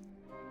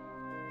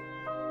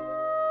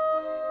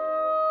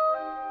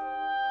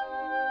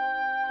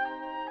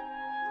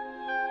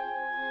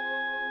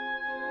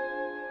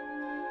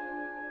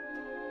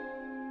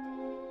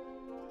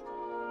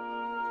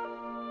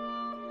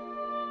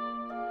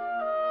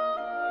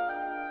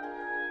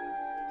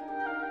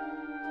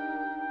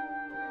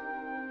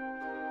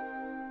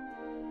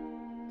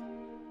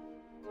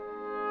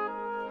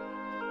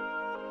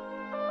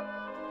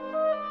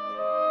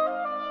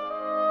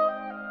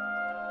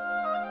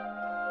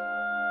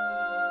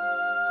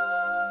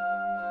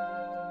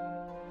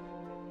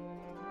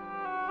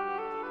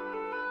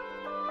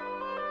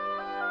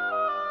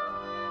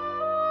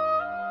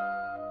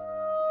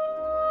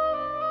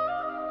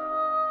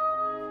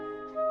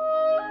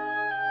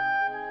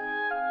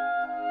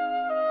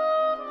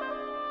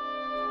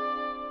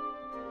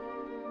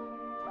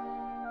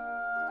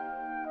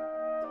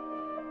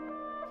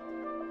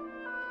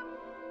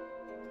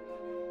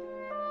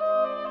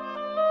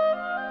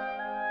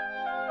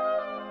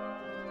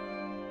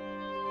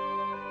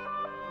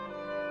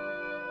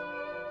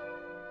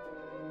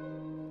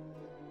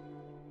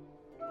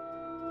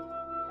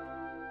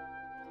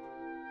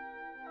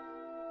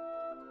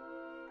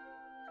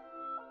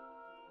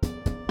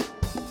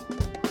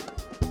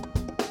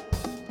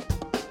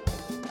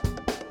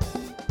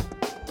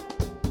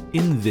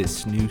 In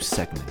this new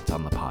segment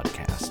on the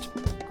podcast,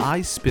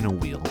 I spin a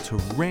wheel to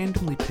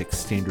randomly pick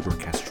standard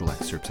orchestral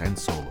excerpts and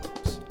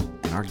solos,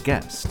 and our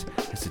guest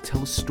has to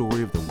tell a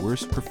story of the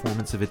worst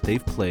performance of it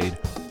they've played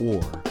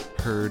or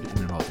heard in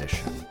an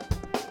audition.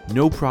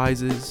 No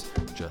prizes,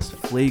 just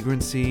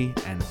flagrancy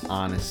and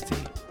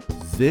honesty.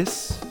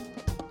 This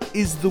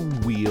is the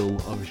Wheel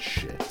of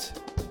Shit.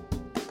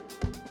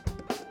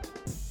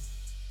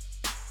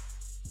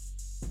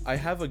 I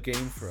have a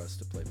game for us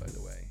to play, by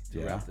the way,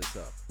 to wrap this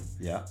up.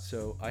 Yeah.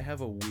 So I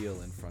have a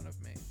wheel in front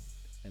of me,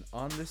 and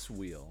on this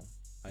wheel,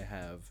 I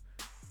have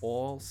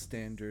all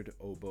standard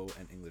oboe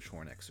and English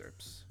horn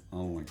excerpts.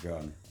 Oh my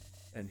God.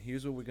 And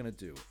here's what we're gonna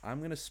do.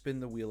 I'm gonna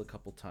spin the wheel a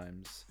couple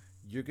times.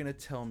 You're gonna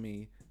tell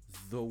me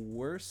the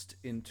worst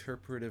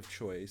interpretive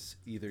choice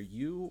either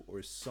you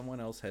or someone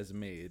else has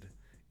made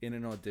in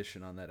an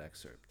audition on that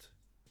excerpt.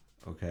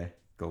 Okay,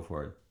 go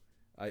for it.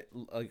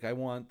 I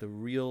want the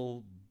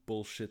real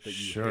bullshit that you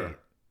Sure. hate.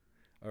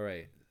 All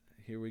right,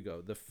 here we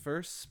go. The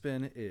first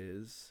spin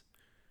is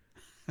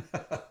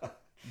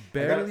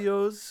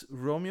Berlioz,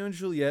 Romeo and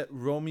Juliet,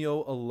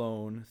 Romeo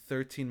Alone,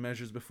 13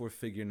 measures before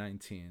figure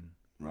 19.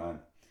 Right.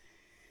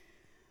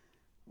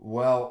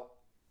 Well,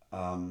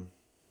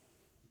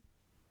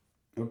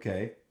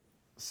 okay.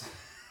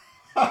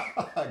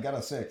 I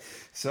gotta say,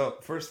 so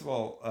first of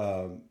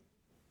all,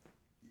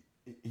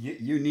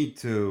 you need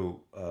to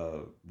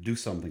do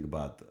something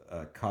about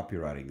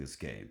copywriting this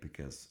game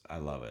because I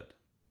love it.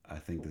 I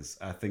think this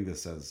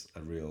has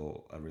a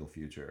real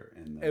future.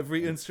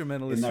 Every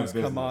instrumentalist in who's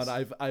that come on,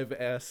 business. I've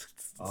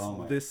asked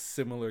this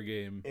similar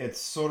game. It's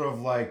sort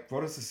of like,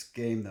 what is this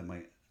game that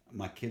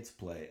my kids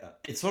play?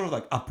 It's sort of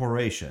like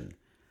Operation,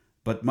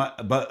 but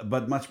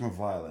much more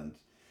violent.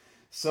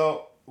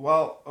 So,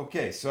 well,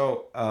 okay.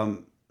 So,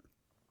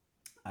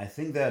 I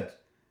think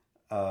that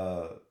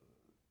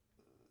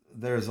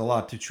there's a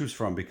lot to choose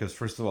from because,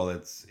 first of all,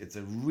 it's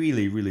a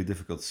really, really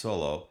difficult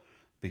solo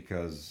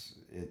because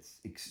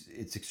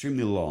it's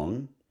extremely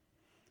long.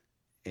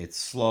 It's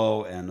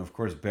slow, and of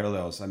course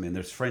Berlioz. I mean,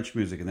 there's French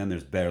music, and then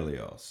there's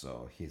Berlioz.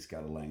 So he's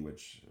got a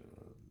language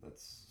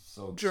that's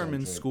so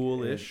German eccentric.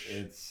 schoolish.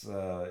 It's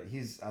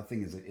I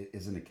think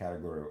is in a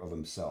category of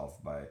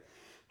himself by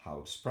how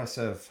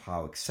expressive,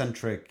 how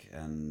eccentric,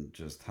 and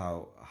just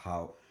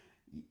how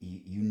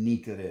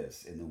unique it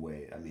is in a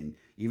way. I mean,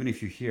 even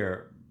if you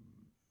hear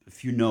a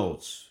few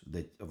notes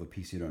of a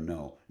piece you don't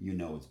know, you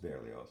know it's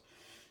Berlioz.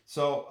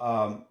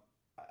 So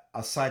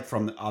aside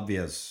from the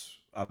obvious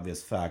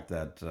fact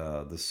that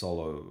the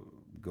solo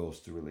goes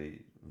to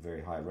really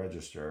very high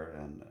register,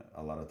 and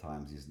a lot of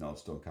times these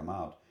notes don't come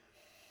out.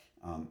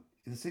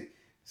 You see,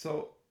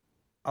 so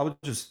I would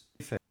just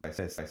by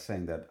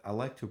saying that I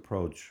like to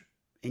approach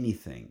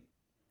anything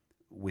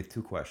with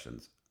two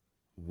questions: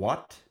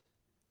 what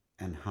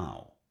and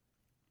how.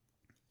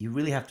 you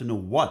really have to know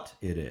what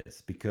it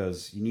is,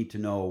 because you need to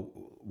know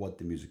what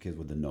the music is,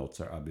 what the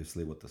notes are,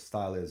 obviously, what the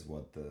style is,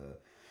 what the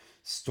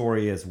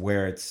story is,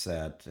 where it's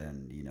set,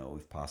 and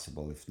if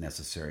possible, if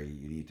necessary,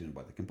 you need to know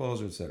about the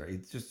composer, etc.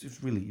 It's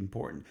really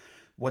important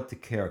what the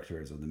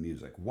character is of the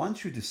music.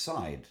 Once you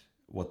decide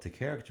what the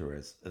character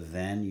is,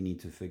 then you need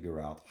to figure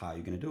out how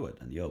you're going to do it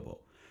in the oboe.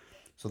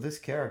 So this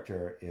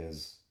character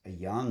is a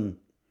young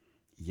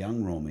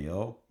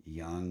Romeo,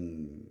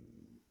 young,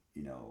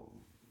 you know,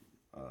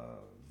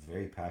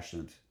 very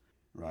passionate,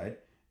 right?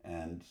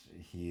 And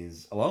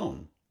he's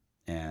alone,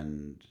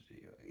 and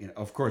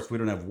of course, we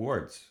don't have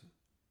words.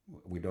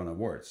 We don't have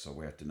words, so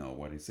we have to know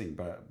what he's saying.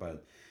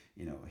 But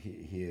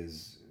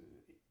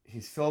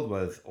he's filled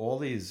with all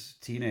these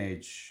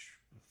teenage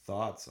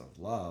thoughts of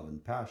love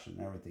and passion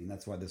and everything.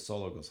 That's why the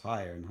solo goes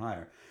higher and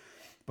higher.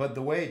 But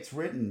the way it's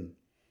written,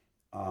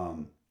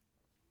 um,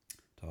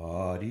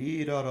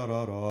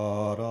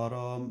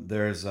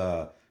 there's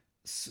a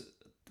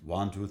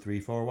 1 2 3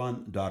 4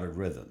 1 dotted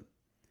rhythm.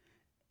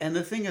 And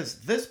the thing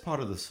is, this part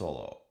of the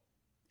solo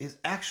is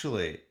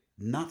actually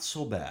not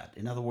so bad.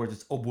 In other words,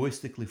 it's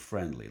oboistically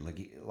friendly. Like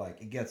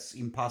it gets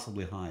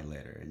impossibly high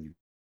later, and you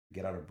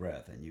get out of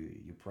breath, and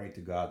you pray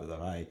to God that the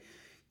high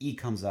E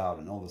comes out,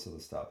 and all this other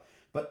stuff.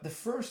 But the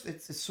first,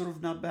 it's sort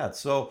of not bad.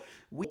 So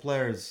we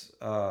players,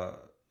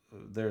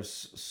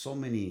 there's so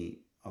many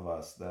of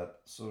us that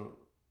sort of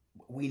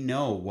we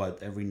know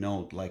what every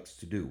note likes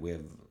to do.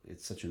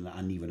 It's such an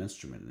uneven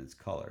instrument in its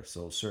color.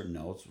 So certain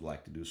notes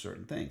like to do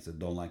certain things that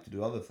don't like to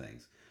do other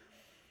things.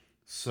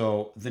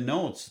 So the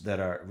notes that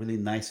are really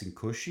nice and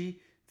cushy,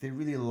 they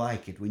really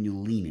like it when you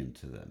lean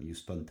into them, you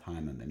spend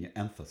time on them, you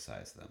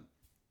emphasize them.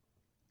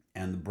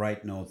 And the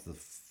bright notes, the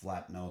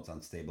flat notes,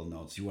 unstable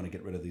notes, you want to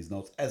get rid of these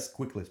notes as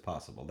quickly as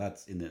possible.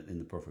 That's in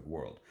the perfect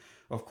world.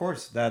 Of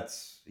course,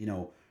 that's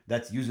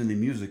using the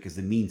music as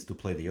a means to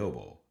play the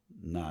oboe,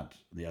 not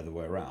the other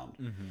way around.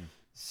 Mm-hmm.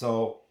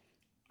 So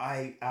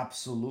I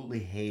absolutely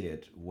hate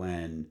it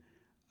when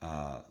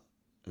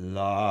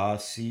la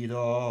si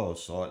do.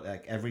 So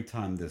like every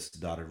time this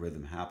dotted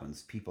rhythm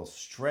happens, people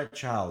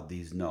stretch out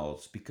these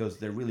notes because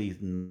they're really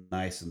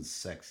nice and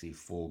sexy,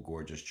 full,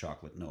 gorgeous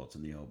chocolate notes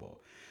in the oboe,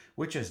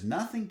 which has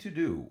nothing to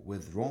do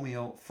with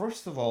Romeo.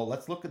 First of all,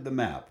 let's look at the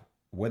map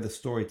where the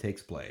story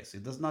takes place.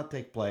 It does not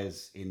take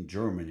place in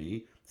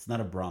Germany. It's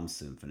not a Brahms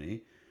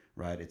symphony,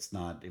 right? It's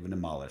not even a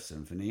Mahler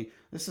symphony.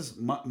 This is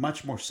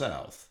much more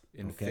south.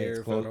 In Okay,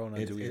 fair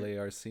Verona do we lay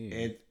our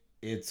scene.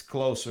 It's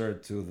closer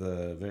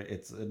to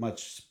it's a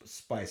much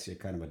spicier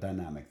kind of a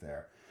dynamic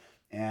there,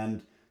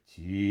 and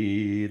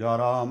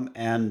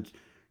and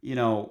you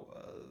know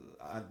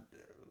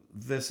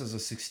this is a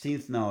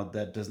 16th note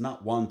that does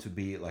not want to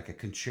be like a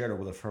concerto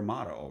with a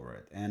fermata over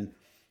it, and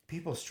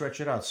people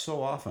stretch it out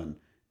so often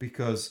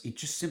because it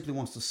just simply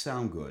wants to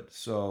sound good.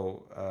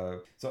 So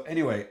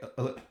anyway,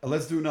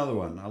 let's do another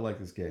one. I like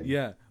this game.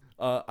 Yeah.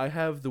 I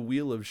have the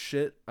wheel of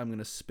shit. I'm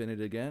gonna spin it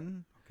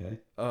again. Okay.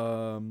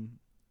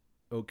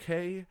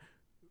 Okay.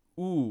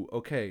 Ooh,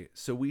 okay.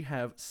 So we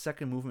have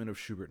second movement of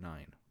Schubert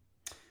 9.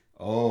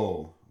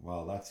 Oh,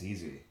 well, that's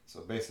easy.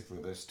 So basically,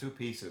 there's two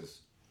pieces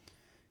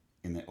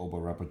in the oboe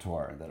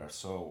repertoire that are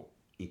so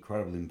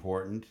incredibly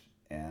important,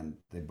 and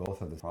they both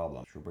have this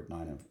problem: Schubert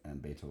 9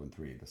 and Beethoven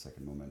 3, the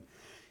second movement.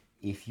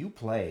 If you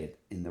play it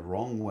in the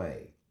wrong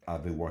way,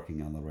 I've been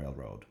working on the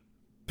railroad.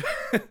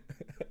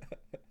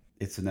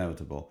 It's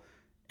inevitable.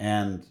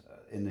 And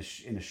in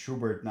the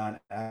Schubert 9,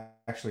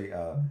 actually,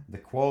 the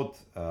quote,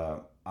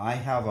 I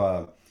have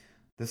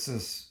this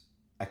is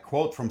a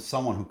quote from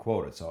someone who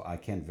quoted, so I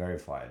can't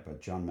verify it,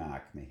 but John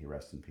Mack, may he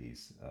rest in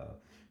peace,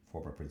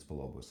 former principal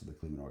oboist of the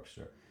Cleveland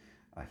Orchestra,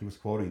 he was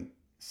quoting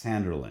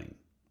Sanderling.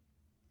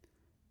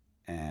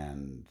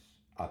 And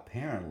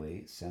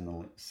apparently,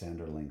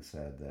 Sanderling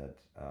said that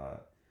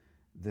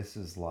this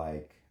is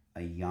like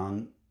a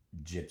young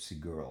gypsy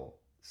girl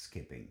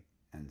skipping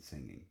and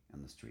singing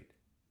on the street.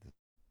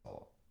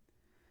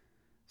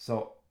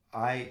 So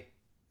I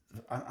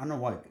don't know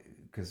why,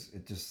 because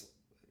it just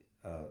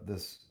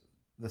this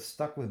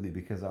stuck with me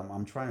because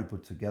I'm trying to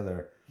put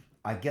together.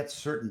 I get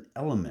certain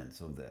elements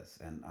of this,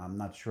 and I'm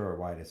not sure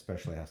why it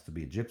especially has to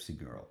be a gypsy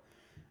girl,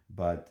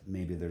 but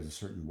maybe there's a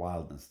certain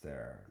wildness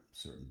there,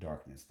 certain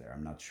darkness there.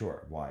 I'm not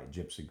sure why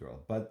gypsy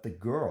girl, but the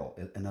girl,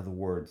 in other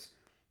words,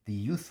 the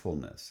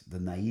youthfulness, the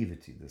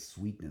naivety, the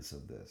sweetness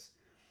of this,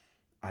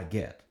 I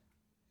get.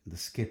 The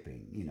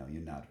skipping,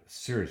 you're not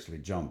seriously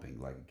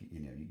jumping, like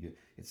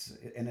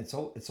it's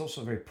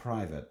also very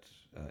private,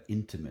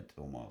 intimate,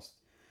 almost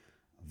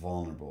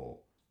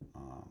vulnerable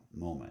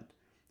moment.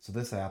 So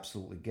this I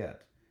absolutely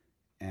get,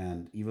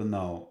 and even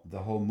though the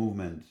whole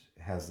movement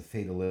has the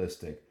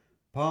fatalistic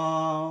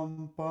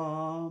pom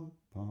pom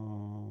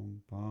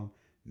pom pom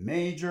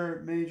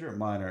major major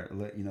minor,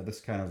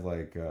 this kind of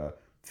like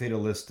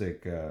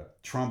fatalistic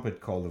trumpet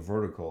called the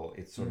vertical,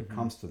 it sort of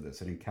comes to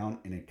this, it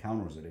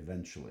encounters it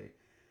eventually.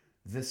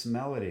 This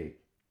melody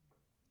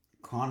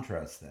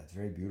contrasts that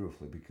very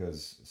beautifully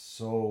because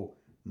so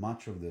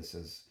much of this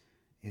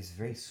is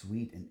very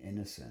sweet and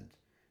innocent,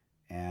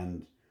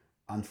 and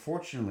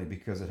unfortunately,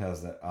 because it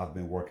has that, I've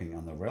been working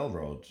on the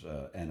railroad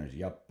energy.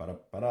 Yup, ba-da,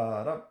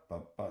 ba-da,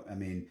 ba-da. I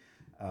mean,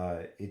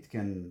 it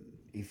can,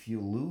 if you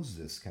lose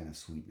this kind of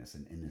sweetness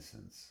and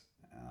innocence,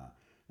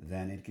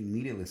 then it can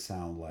immediately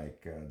sound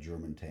like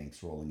German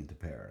tanks rolling into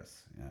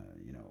Paris,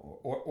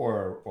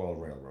 or oil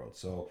railroad.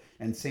 So,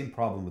 and same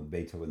problem with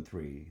Beethoven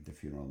 3, the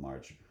Funeral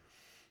March.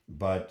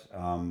 But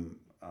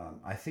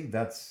I think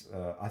that's.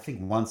 I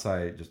think once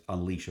I just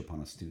unleash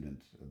upon a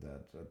student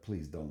that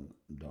please don't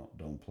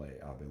play.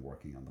 I've been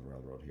working on the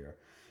railroad here.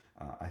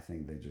 I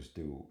think they just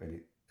do,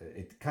 and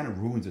it kind of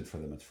ruins it for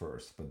them at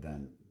first, but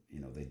then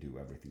they do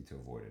everything to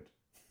avoid it.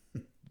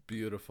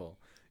 Beautiful.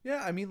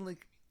 Yeah, I mean,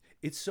 like,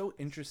 it's so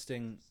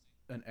interesting,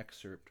 an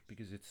excerpt,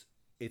 because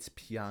it's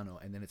piano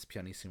and then it's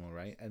pianissimo,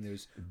 right? And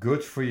there's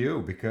Good for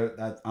you because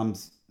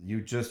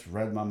you just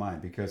read my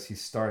mind because he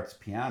starts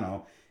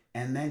piano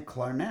and then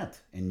clarinet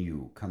and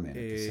you come in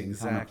at the same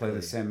time and play the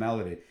exactly. same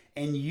melody.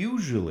 And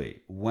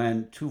usually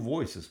when two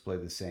voices play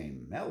the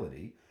same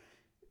melody,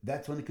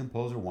 that's when the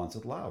composer wants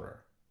it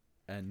louder.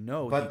 And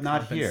no, he But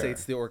not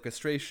compensates here. the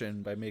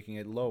orchestration by making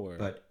it lower.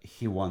 But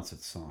he wants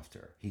it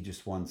softer. He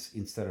just wants,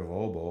 instead of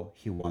oboe,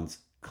 he wants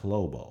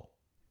clobo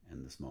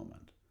in this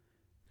moment.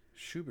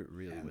 Schubert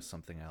really And was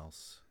something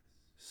else.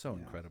 So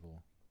yeah,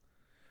 incredible.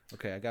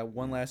 Okay, I got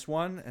one yeah, last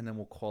one, and then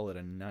we'll call it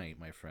a night,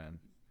 my friend.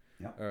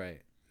 yeah. All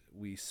right,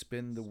 we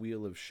spin the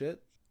wheel of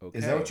shit.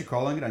 Is that Okay. what you're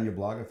calling it on your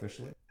blog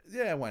officially?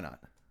 Yeah, why not?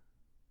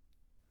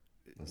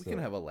 Let's We do can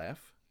it. have a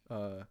laugh.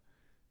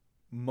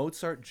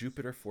 Mozart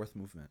Jupiter Fourth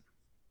Movement.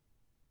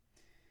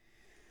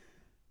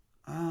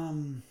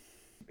 Um,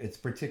 it's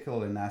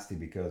particularly nasty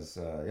because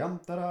yum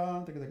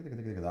ta-da,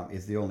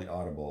 it's the only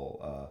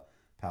audible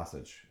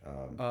passage.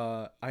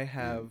 I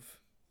And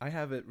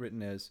have it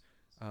written as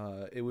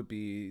it would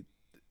be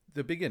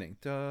the beginning.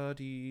 Da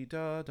dee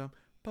da dum.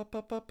 Pa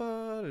pa pa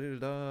pa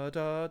da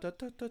da da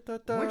da da da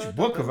da which da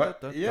book da of da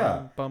da yeah,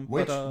 dum bum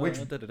ba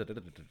which da da da da da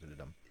da da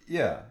dum.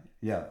 yeah,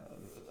 yeah,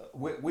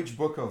 which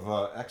book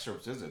of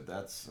excerpts is it?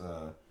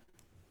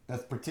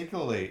 That's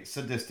particularly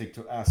sadistic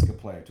to ask a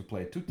player to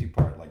play a tutti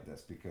part like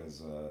this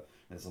because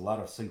there's a lot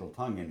of single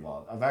tongue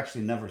involved. I've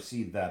actually never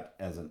seen that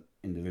as an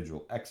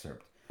individual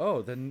excerpt.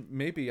 Oh, then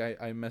maybe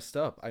I messed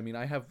up. I mean,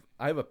 I have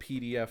a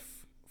PDF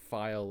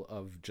file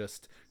of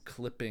just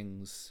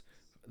clippings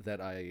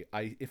that I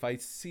if I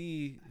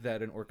see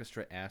that an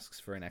orchestra asks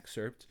for an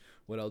excerpt,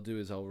 what I'll do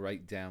is I'll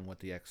write down what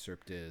the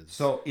excerpt is,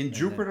 So in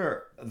and then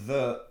Jupiter,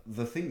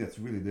 the thing that's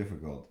really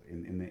difficult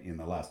in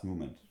the last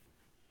movement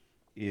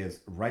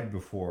is right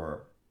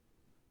before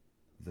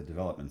the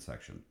development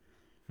section,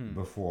 hmm,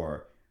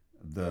 before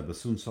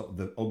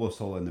the oboe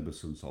solo and the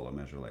bassoon solo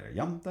measure later.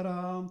 Yum da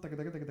dum,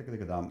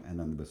 and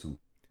then the bassoon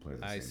plays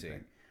the I same see.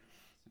 thing.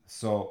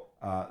 So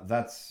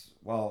that's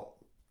well,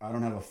 I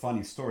don't have a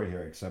funny story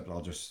here except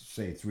I'll just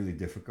say it's really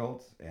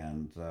difficult,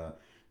 and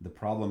the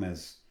problem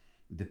is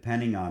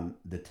depending on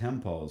the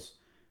tempos,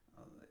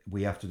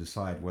 we have to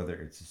decide whether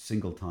it's a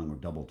single tongue or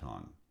double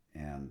tongue,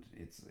 and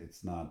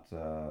it's not.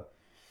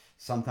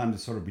 Sometimes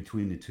it's sort of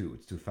between the two.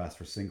 It's too fast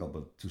for single,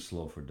 but too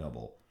slow for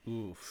double.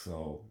 Oof.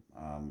 So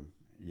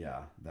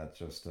yeah, that's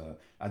just.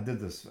 I did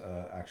this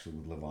actually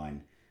with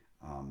Levine.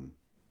 Um,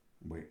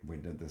 we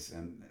did this,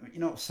 and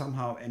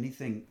somehow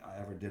anything I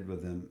ever did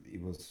with him,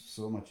 it was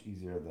so much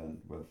easier than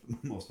with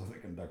most of the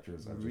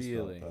conductors. I just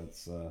thought Really?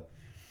 that's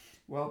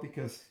well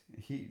because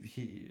he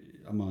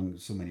among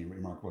so many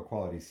remarkable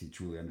qualities, he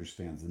truly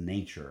understands the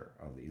nature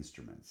of the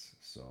instruments.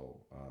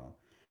 So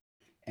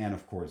and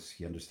of course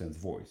he understands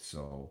voice.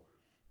 So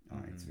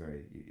Hmm. it's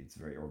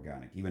very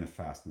organic, even a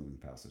fast moving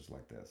passage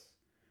like this.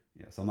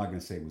 Yes, I'm not going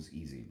to say it was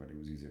easy, but it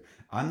was easier.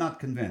 I'm not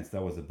convinced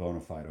that was a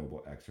bona fide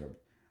oboe excerpt.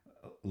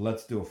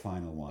 Let's do a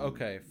final one.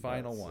 Okay,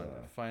 final That's one.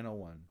 Final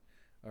one.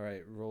 All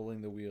right,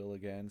 rolling the wheel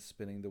again,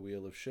 spinning the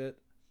wheel of shit.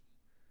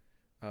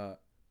 Uh,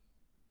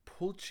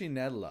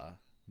 Pulcinella,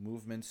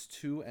 movements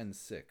 2 and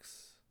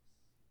 6.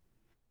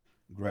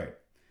 great.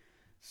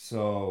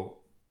 So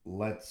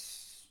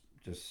let's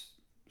just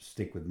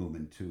stick with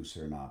movement two,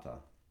 Serenata.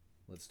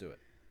 Let's do it.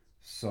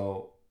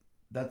 So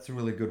that's a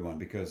really good one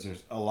because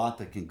there's a lot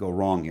that can go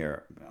wrong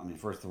here. I mean,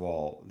 first of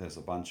all, there's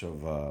a bunch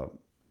of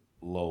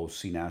low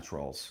C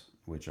naturals,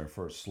 which are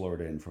first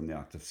slurred in from the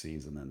octave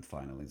Cs and then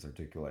finally is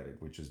articulated,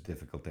 which is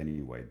difficult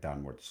anyway.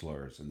 Downward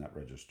slurs in that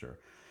register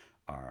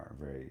are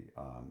very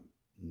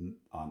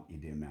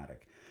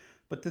idiomatic.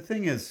 But the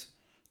thing is,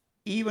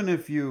 even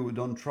if you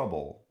don't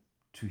trouble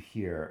to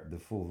hear the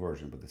full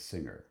version with the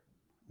singer,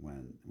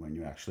 when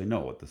you actually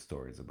know what the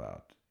story is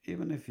about,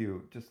 even if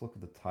you just look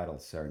at the title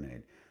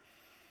Serenade,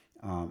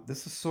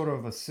 this is sort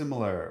of a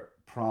similar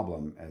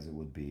problem as it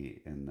would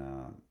be in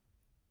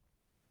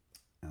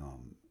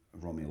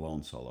Romeo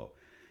Alone solo.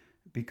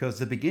 Because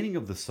the beginning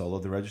of the solo,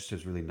 the register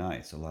is really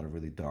nice, a lot of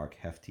really dark,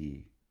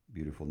 hefty,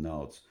 beautiful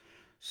notes.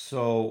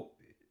 So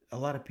a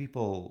lot of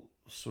people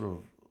sort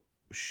of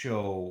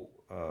show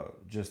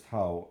just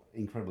how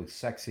incredibly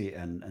sexy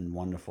and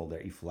wonderful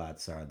their E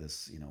flats are,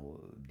 this,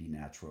 D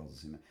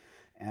naturals.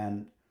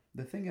 And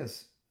the thing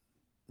is,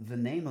 the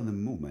name of the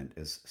movement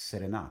is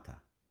Serenata.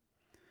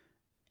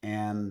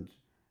 And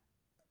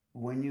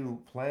when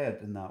you play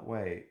it in that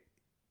way,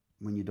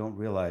 when you don't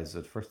realize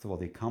that, first of all,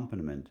 the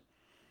accompaniment,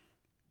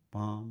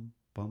 bum,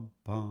 bum,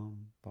 bum,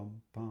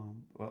 bum,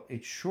 bum, well,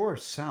 it sure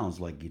sounds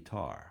like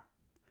guitar,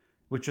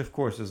 which, of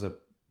course, is a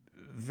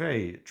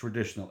very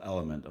traditional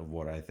element of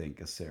what I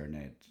think a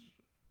serenade,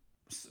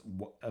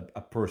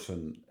 a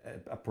person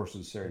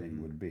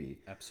serenading would be.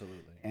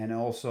 Absolutely. And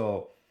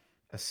also,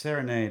 a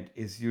serenade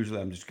is usually,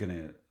 I'm just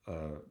going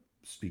to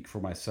speak for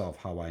myself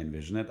how I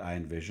envision it. I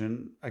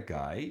envision a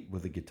guy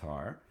with a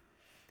guitar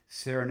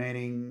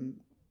serenading,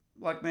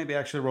 like maybe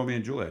actually Romeo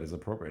and Juliet is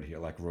appropriate here.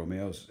 Like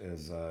Romeo's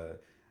is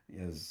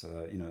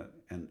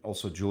and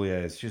also Julia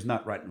is, she's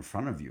not right in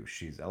front of you.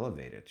 She's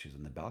elevated. She's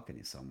in the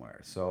balcony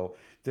somewhere. So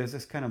there's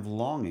this kind of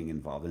longing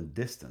involved in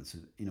distance,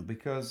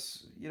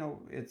 because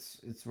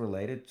it's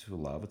related to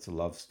love. It's a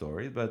love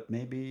story, but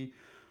maybe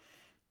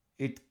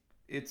it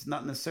it's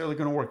not necessarily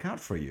going to work out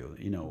for you.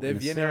 De In a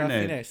viene la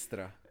serenade,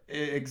 finestra.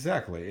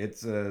 exactly.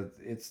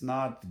 It's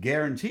not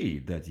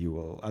guaranteed that you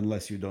will,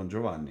 unless you don't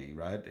Giovanni,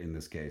 right? In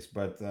this case,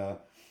 but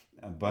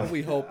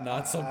We hope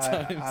not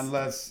sometimes.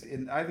 unless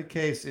in either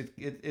case,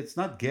 it's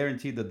not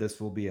guaranteed that this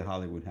will be a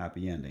Hollywood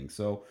happy ending.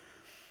 So,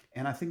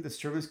 and I think that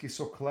Stravinsky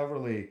so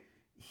cleverly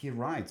he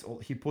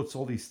puts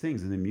all these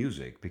things in the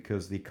music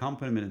because the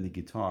accompaniment in the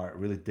guitar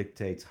really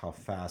dictates how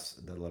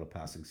fast the little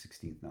passing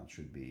 16th note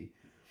should be,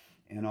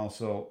 and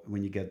also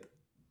when you get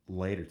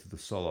later to the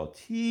solo,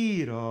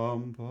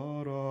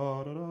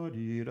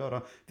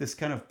 this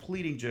kind of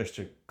pleading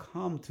gesture,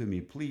 come to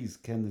me, please,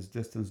 can this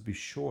distance be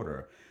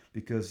shorter?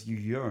 Because you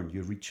yearn,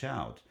 you reach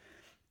out.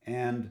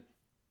 And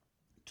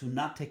to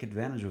not take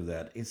advantage of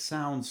that, it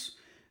sounds,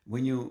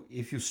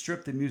 if you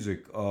strip the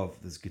music of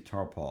this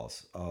guitar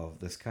pulse, of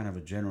this kind of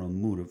a general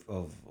mood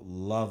of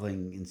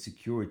loving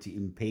insecurity,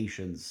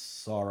 impatience,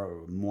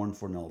 sorrow,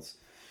 mournfulness,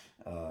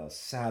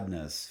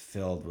 sadness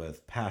filled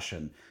with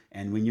passion.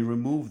 And when you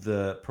remove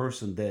the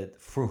person that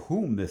for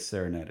whom this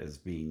serenade is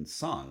being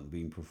sung,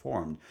 being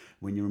performed,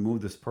 when you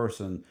remove this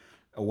person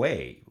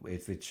away,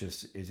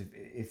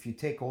 if you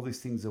take all these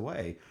things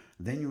away,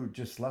 then you're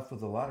just left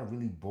with a lot of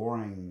really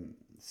boring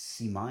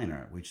C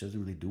minor, which doesn't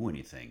really do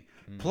anything.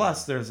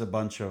 Plus, there's a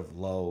bunch of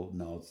low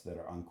notes that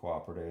are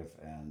uncooperative,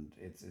 and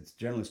it's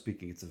generally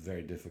speaking, it's a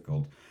very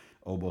difficult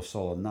oboe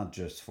solo, not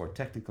just for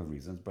technical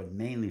reasons, but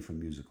mainly for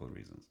musical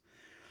reasons.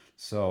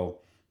 So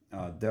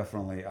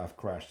definitely, I've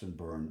crashed and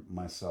burned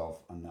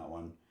myself on that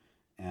one.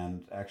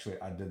 And actually,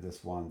 I did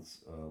this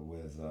once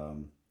with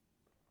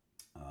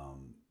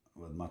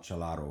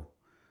Macellaro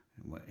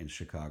in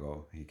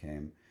Chicago. He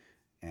came,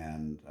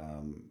 and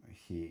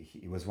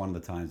he was one of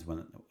the times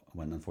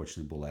when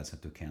unfortunately Boulez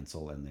had to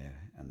cancel, and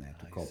they had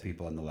to call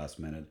people in the last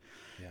minute.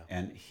 Yeah.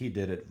 And he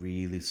did it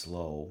really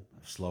slower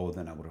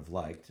than I would have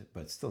liked,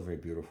 but still very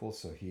beautiful.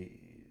 So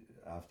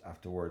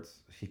afterwards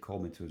he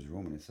called me to his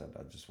room and he said,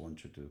 I just want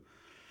to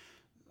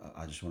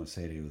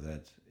say to you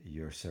that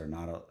your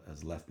serenata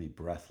has left me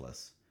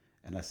breathless.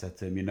 And I said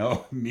to him,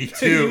 me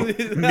too.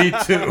 Me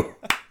too.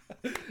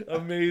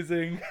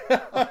 Amazing.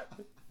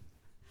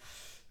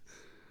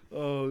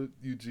 Oh,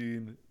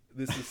 Eugene,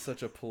 this is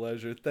such a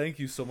pleasure. Thank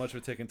you so much for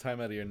taking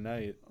time out of your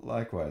night.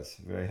 Likewise,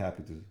 very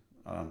happy to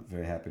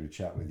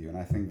chat with you. And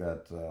I think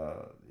that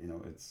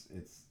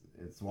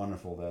it's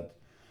wonderful that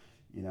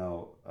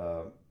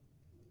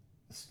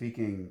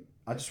speaking.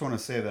 I just want to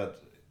say that,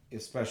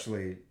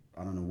 especially,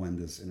 I don't know when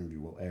this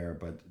interview will air,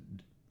 but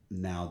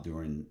now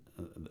during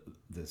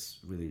this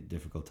really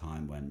difficult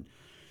time when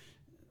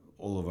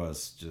all of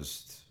us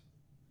just,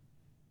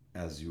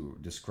 as you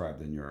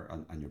described on your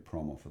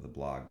promo for the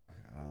blog,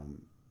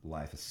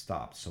 life has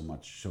stopped so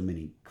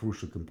many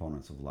crucial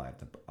components of life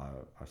that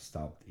are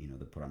stopped,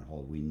 they're put on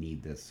hold. We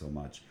need this so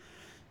much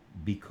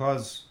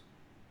because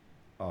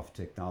of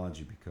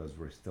technology, because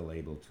we're still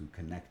able to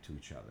connect to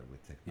each other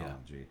with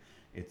technology.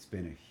 It's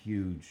been a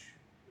huge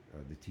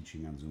the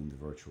teaching on Zoom, the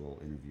virtual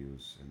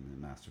interviews and the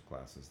master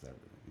classes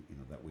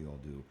that we all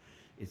do.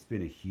 It's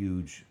been a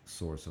huge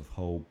source of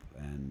hope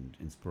and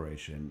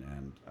inspiration,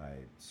 and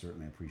I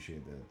certainly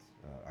appreciate that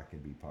I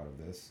could be part of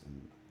this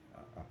and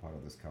a part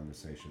of this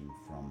conversation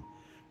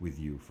with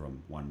you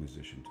from one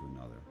musician to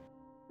another.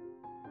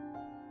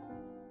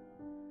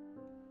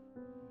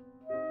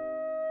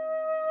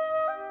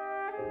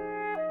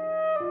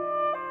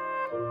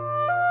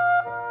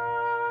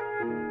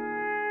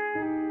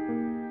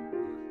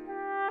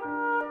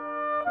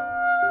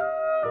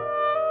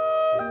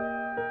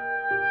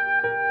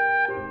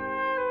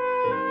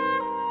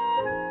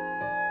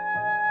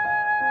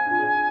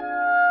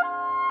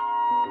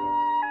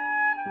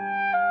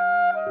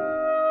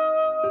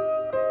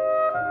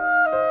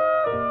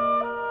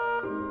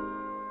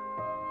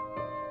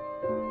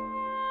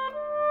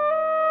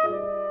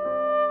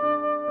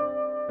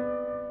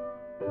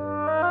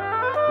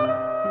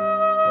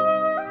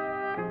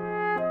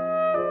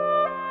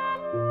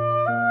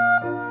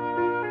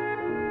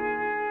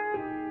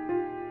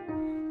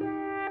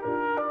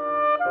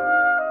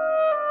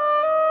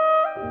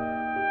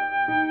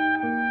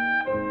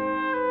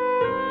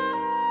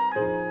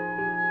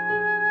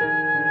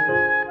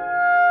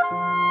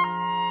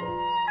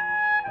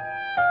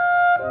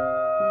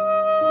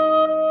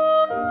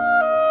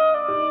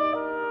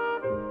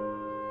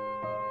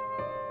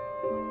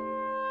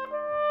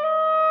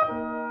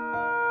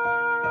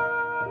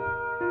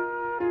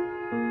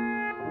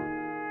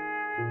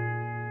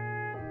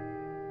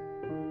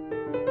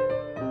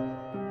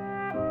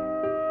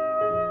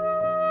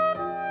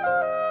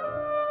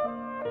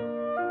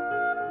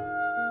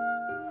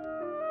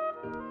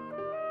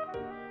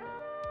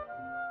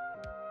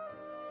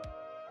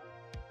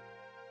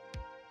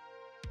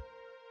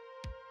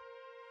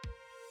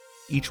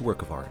 Each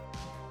work of art,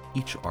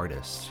 each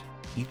artist,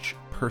 each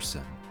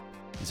person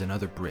is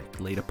another brick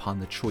laid upon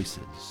the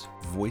choices,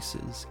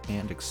 voices,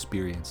 and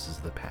experiences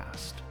of the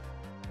past.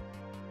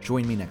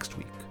 Join me next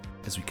week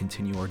as we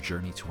continue our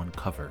journey to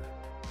uncover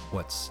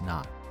what's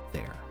not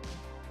there.